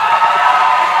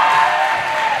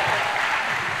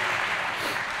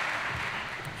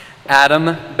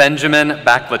 Adam Benjamin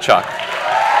Baklachuk.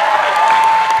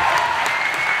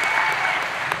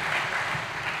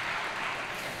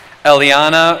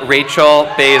 Eliana Rachel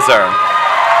Bazer.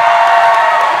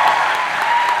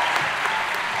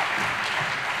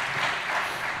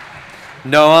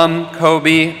 Noam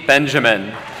Kobe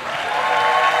Benjamin.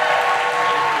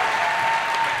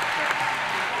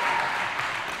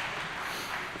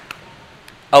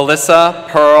 Alyssa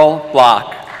Pearl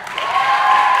Block.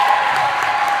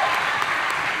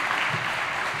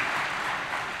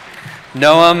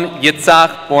 Noam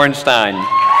Yitzhak Bornstein.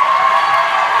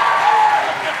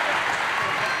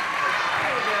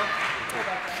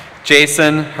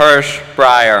 Jason Hirsch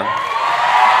Breyer.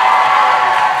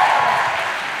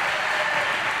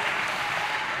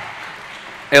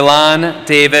 Ilan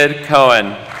David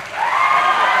Cohen.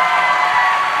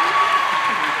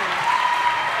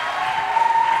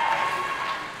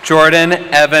 Jordan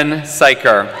Evan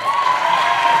Syker.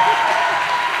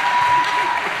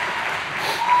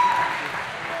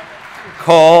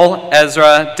 Cole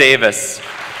Ezra Davis.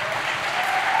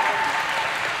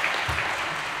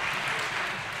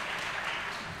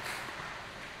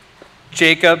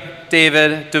 Jacob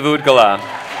David Davudgala.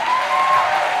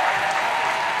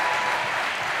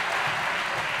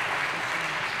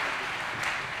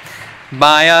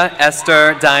 Maya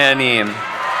Esther Dayanim.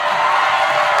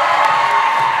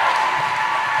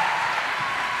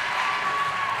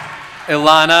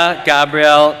 Ilana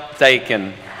Gabrielle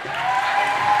Daikin.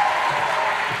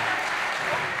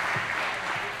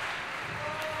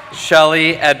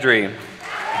 Shelley Edry.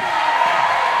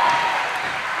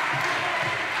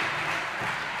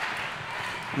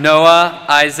 Noah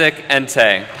Isaac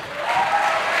Ente.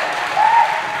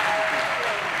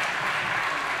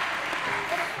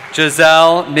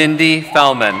 Giselle Mindy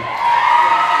Fellman.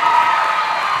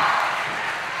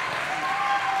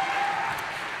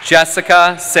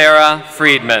 Jessica Sarah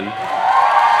Friedman.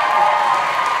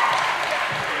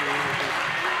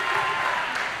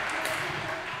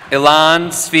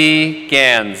 Ilan Svi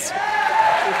Gans.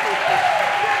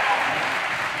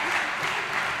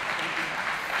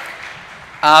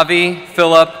 Avi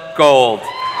Philip Gold.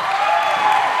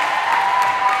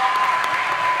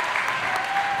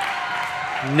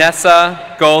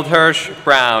 Nessa Goldhirsch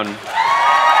Brown.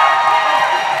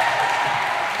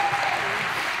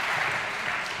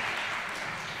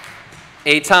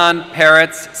 Eitan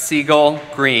Peretz Siegel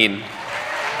Green.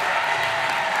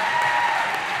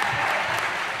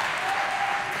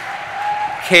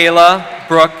 Kayla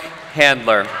Brooke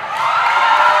Handler.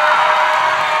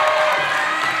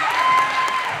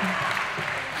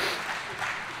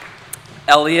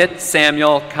 Elliot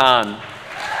Samuel Kahn.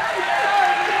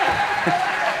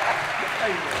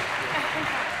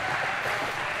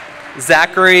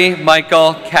 Zachary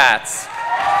Michael Katz.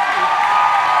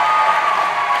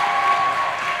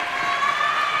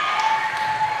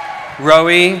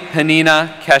 Roe Panina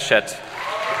Keshet.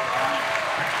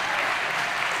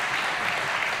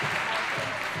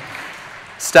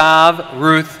 Stav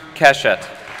Ruth Keshet.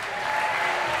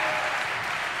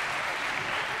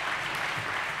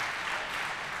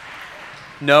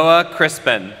 Noah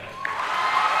Crispin.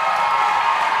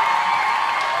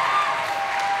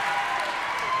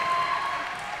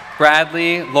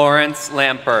 Bradley Lawrence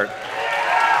Lampert.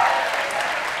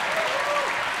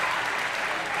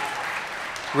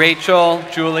 Rachel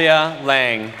Julia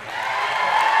Lang.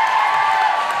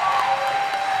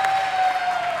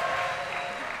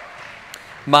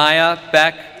 Maya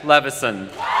Beck Levison.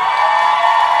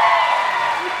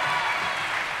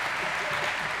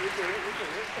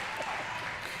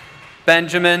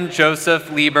 Benjamin Joseph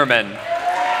Lieberman.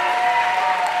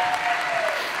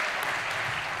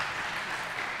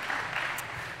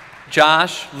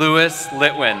 Josh Lewis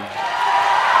Litwin.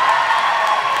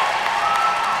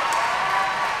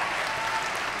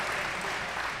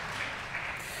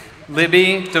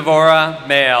 Libby Devora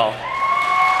Mail.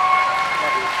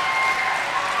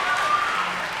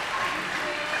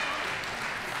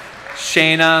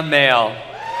 Shayna Mail.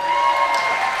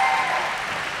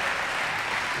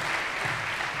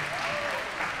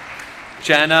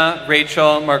 Jenna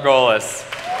Rachel Margolis.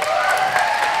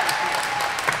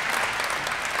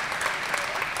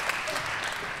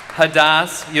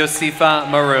 Hadass Yosifa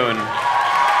Maroon.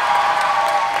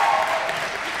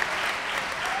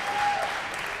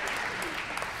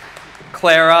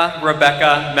 Clara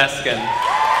Rebecca Meskin.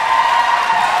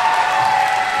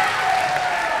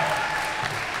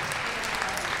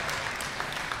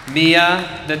 Mia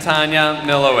Natanya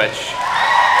Milowich.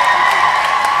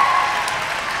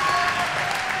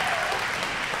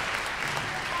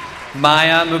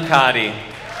 Maya Mukadi.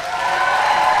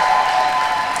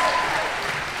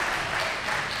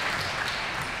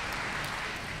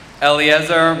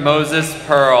 Eliezer Moses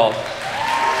Pearl.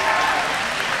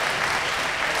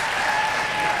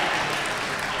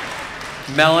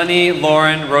 Melanie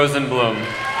Lauren Rosenblum.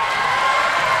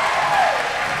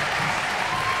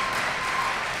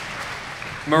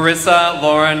 Marissa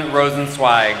Lauren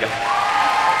Rosenzweig.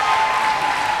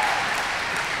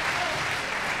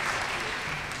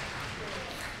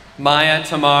 Maya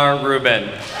Tamar Rubin.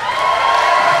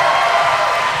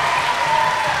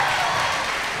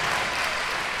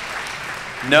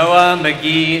 Noah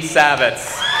McGee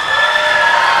Savitz.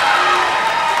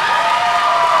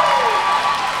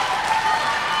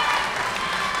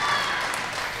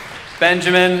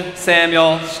 Benjamin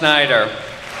Samuel Schneider.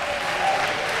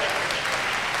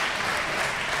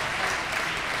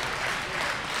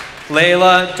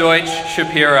 Layla Deutsch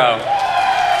Shapiro.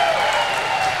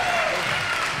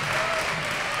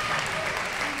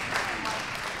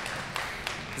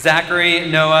 Zachary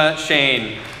Noah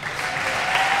Shane.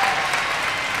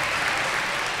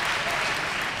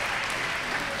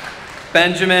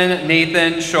 Benjamin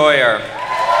Nathan Scheuer.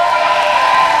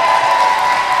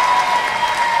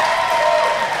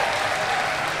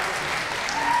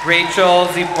 Rachel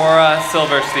Zipporah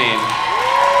Silverstein.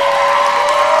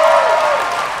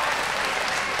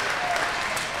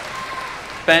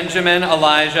 Benjamin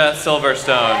Elijah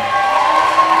Silverstone.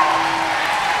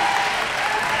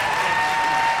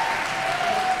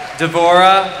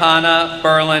 Devorah Hannah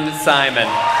Berland Simon.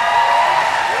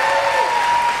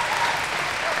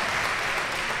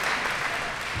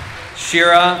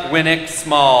 Shira Winnick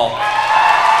Small.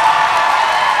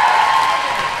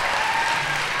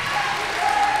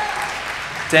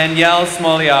 Danielle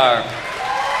Smoliar.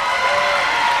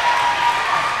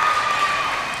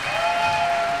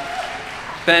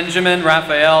 Benjamin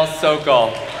Raphael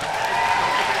Sokol.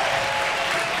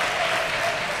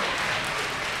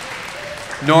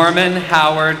 Norman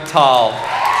Howard Tall.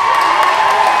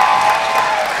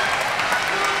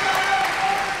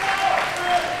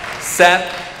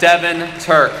 Seth Devin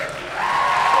Turk.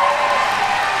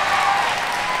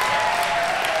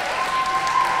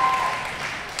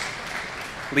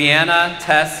 Leanna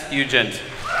Tess Ugent.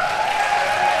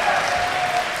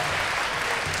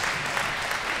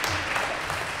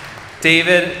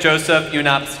 David Joseph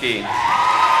Unopsky.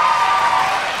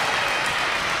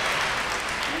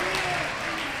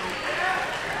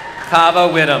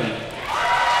 Kava Whittam.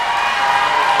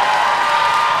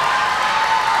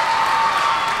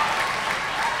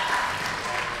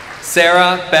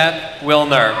 Sarah Beth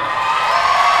Wilner.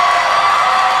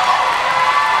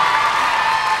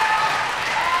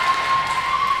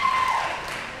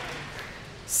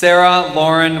 Sarah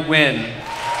Lauren Wynn.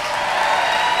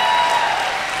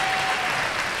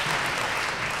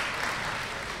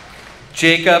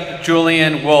 Jacob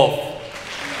Julian Wolf.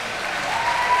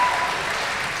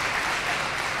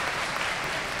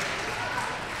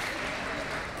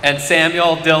 And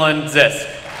Samuel Dylan Zisk.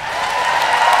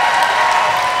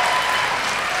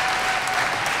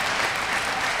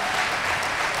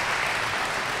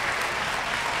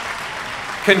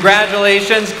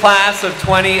 Congratulations, class of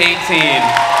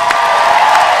 2018.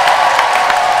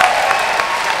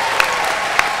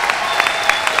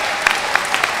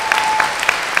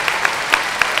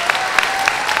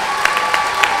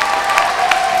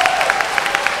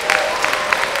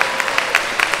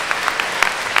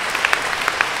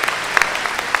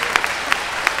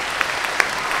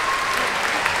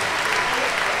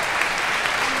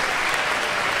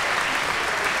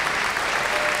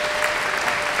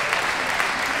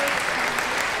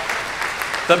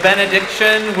 The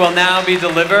benediction will now be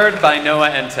delivered by Noah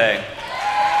Ente.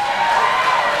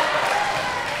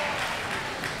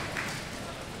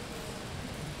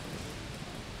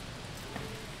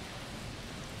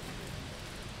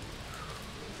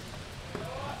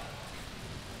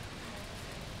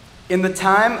 In the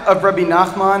time of Rabbi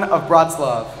Nachman of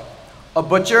Bratslav, a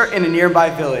butcher in a nearby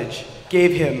village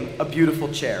gave him a beautiful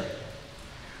chair.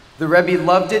 The Rebbe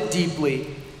loved it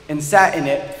deeply and sat in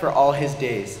it for all his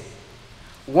days.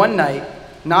 One night,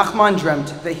 Nachman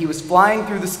dreamt that he was flying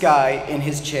through the sky in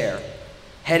his chair,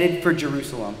 headed for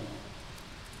Jerusalem.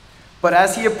 But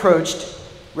as he approached,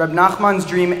 Reb Nachman's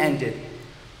dream ended,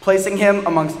 placing him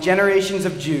amongst generations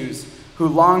of Jews who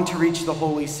longed to reach the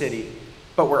holy city,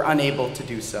 but were unable to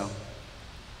do so.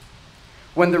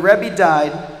 When the Rebbe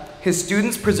died, his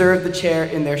students preserved the chair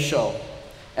in their shul,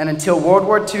 and until World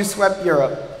War II swept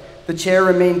Europe, the chair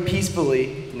remained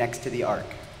peacefully next to the Ark.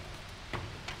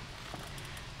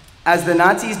 As the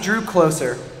Nazis drew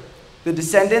closer, the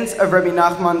descendants of Rabbi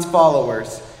Nachman's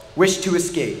followers wished to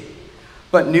escape,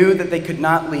 but knew that they could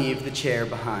not leave the chair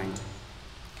behind.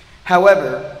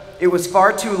 However, it was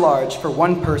far too large for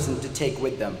one person to take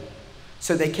with them,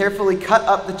 so they carefully cut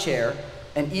up the chair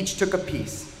and each took a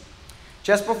piece.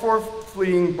 Just before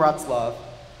fleeing Bratslav,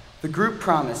 the group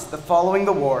promised that following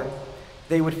the war,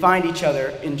 they would find each other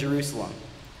in Jerusalem.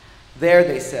 There,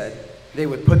 they said, they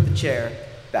would put the chair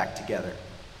back together.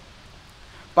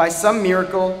 By some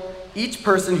miracle, each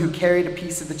person who carried a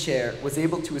piece of the chair was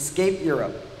able to escape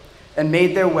Europe and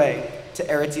made their way to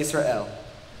Eretz Yisrael.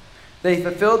 They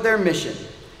fulfilled their mission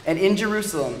and in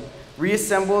Jerusalem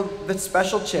reassembled the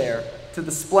special chair to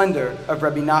the splendor of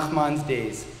Rabbi Nachman's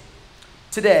days.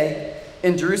 Today,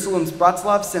 in Jerusalem's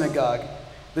Bratslav synagogue,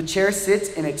 the chair sits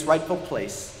in its rightful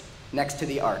place, next to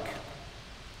the ark.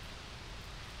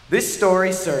 This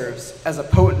story serves as a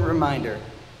potent reminder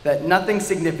that nothing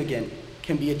significant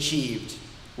can be achieved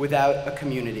without a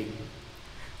community.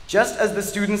 Just as the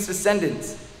students'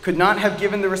 descendants could not have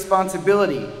given the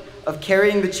responsibility of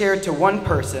carrying the chair to one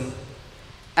person,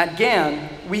 at Gann,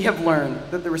 we have learned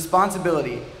that the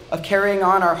responsibility of carrying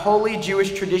on our holy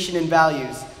Jewish tradition and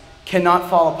values cannot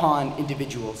fall upon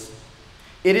individuals.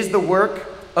 It is the work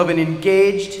of an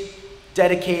engaged,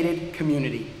 dedicated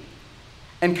community.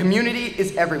 And community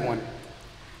is everyone.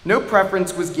 No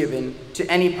preference was given to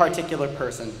any particular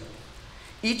person.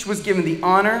 Each was given the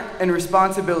honor and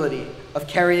responsibility of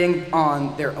carrying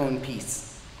on their own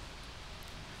piece.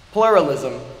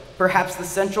 Pluralism, perhaps the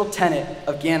central tenet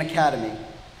of Gann Academy,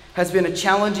 has been a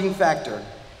challenging factor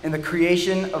in the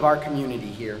creation of our community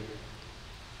here.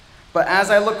 But as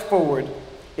I look forward,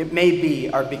 it may be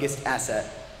our biggest asset.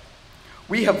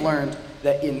 We have learned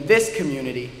that in this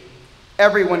community,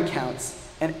 everyone counts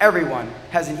and everyone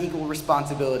has an equal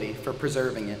responsibility for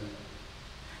preserving it.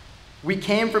 We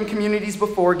came from communities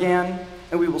before Gann,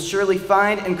 and we will surely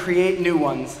find and create new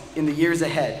ones in the years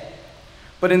ahead.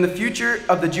 But in the future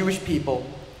of the Jewish people,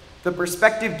 the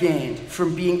perspective gained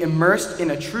from being immersed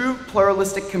in a true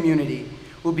pluralistic community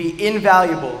will be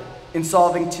invaluable in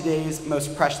solving today's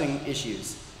most pressing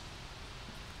issues.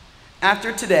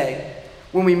 After today,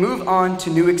 when we move on to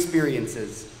new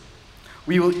experiences,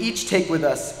 we will each take with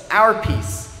us our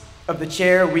piece of the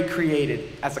chair we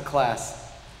created as a class.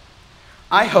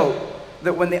 I hope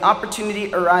that when the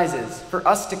opportunity arises for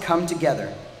us to come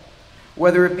together,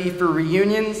 whether it be for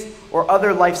reunions or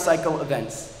other life cycle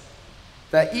events,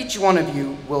 that each one of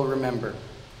you will remember.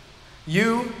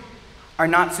 You are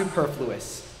not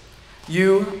superfluous.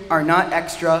 You are not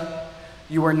extra.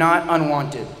 You are not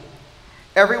unwanted.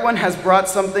 Everyone has brought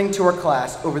something to our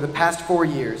class over the past 4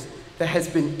 years that has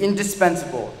been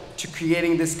indispensable to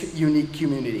creating this unique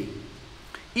community.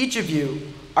 Each of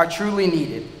you are truly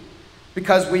needed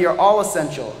because we are all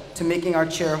essential to making our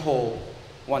chair whole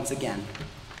once again.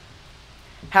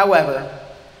 However,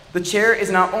 the chair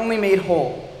is not only made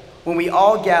whole when we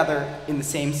all gather in the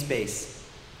same space.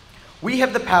 We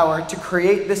have the power to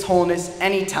create this wholeness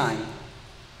anytime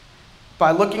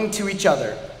by looking to each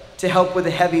other to help with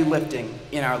the heavy lifting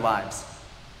in our lives.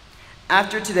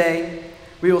 After today,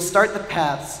 we will start the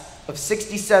paths of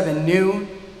 67 new,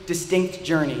 distinct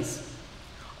journeys.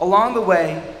 Along the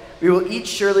way, we will each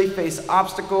surely face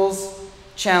obstacles,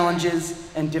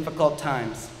 challenges, and difficult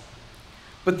times.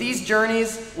 But these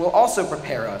journeys will also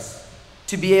prepare us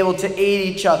to be able to aid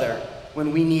each other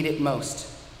when we need it most.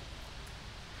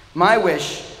 My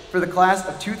wish for the class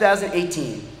of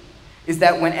 2018 is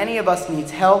that when any of us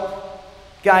needs help,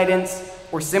 guidance,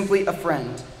 or simply a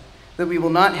friend, that we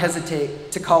will not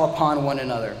hesitate to call upon one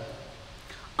another.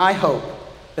 I hope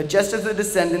that just as the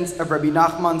descendants of Rabbi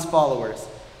Nachman's followers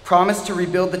promised to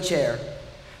rebuild the chair,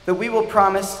 that we will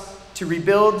promise to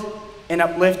rebuild and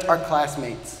uplift our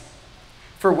classmates.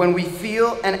 For when we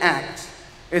feel and act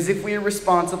as if we are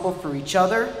responsible for each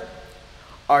other,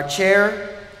 our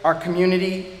chair, our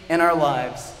community, and our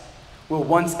lives will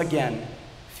once again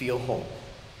feel whole.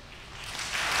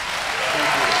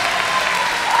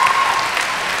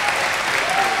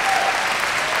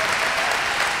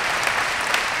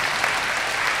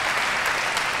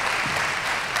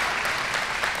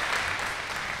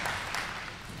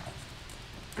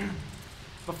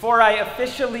 Before I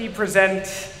officially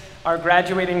present our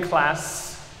graduating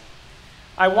class,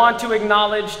 I want to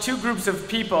acknowledge two groups of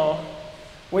people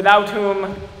without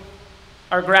whom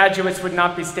our graduates would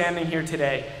not be standing here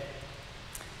today.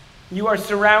 You are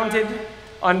surrounded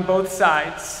on both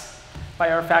sides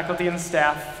by our faculty and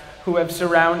staff who have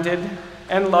surrounded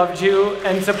and loved you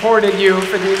and supported you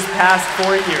for these past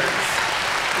 4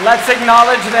 years. Let's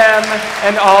acknowledge them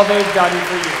and all they've done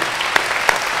for you.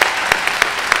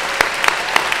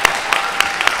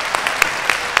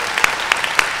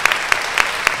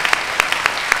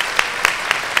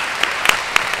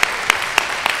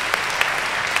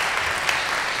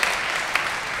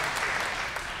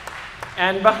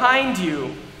 And behind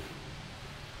you,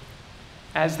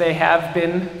 as they have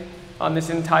been on this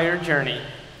entire journey,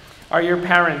 are your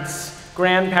parents,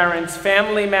 grandparents,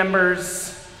 family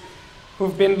members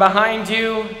who've been behind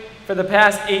you for the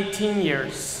past 18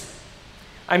 years.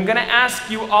 I'm going to ask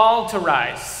you all to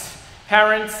rise,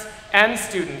 parents and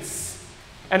students,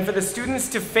 and for the students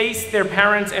to face their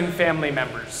parents and family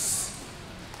members.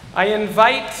 I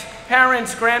invite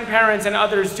parents, grandparents, and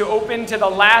others to open to the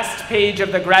last page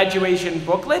of the graduation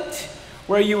booklet,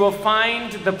 where you will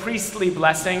find the priestly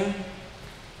blessing,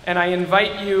 and I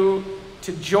invite you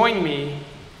to join me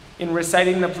in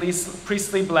reciting the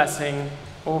priestly blessing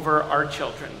over our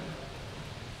children.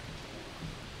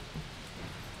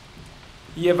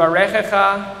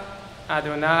 Yevarechecha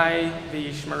Adonai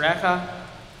v'yishmerecha,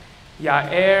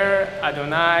 Ya'er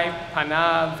Adonai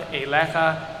panav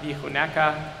elecha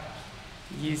v'yichuneka,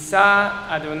 Yisa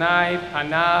Adonai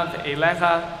panav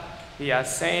elecha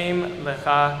v'yasem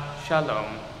lecha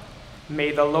shalom.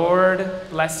 May the Lord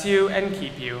bless you and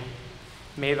keep you.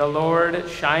 May the Lord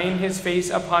shine his face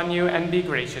upon you and be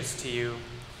gracious to you.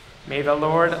 May the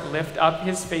Lord lift up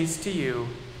his face to you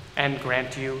and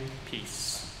grant you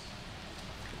peace.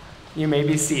 You may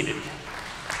be seated.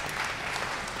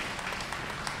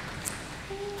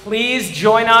 Please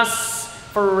join us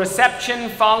for a reception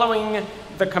following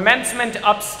the commencement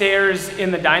upstairs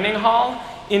in the dining hall.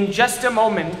 In just a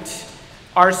moment,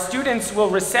 our students will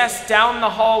recess down the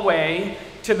hallway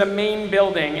to the main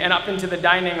building and up into the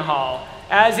dining hall.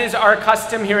 As is our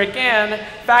custom here at Gann,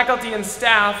 faculty and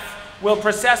staff will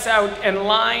process out and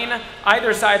line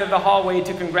either side of the hallway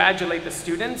to congratulate the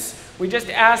students. We just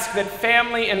ask that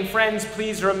family and friends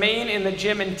please remain in the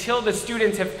gym until the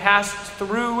students have passed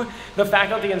through the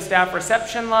faculty and staff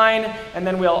reception line, and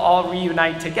then we'll all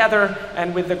reunite together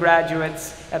and with the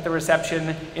graduates at the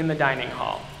reception in the dining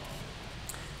hall.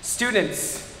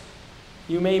 Students,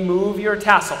 you may move your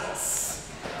tassels.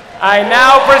 I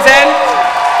now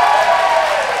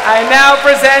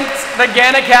present the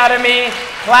Gann Academy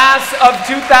class of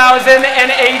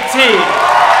 2018.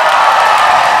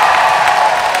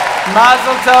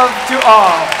 Mazel tov to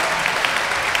all.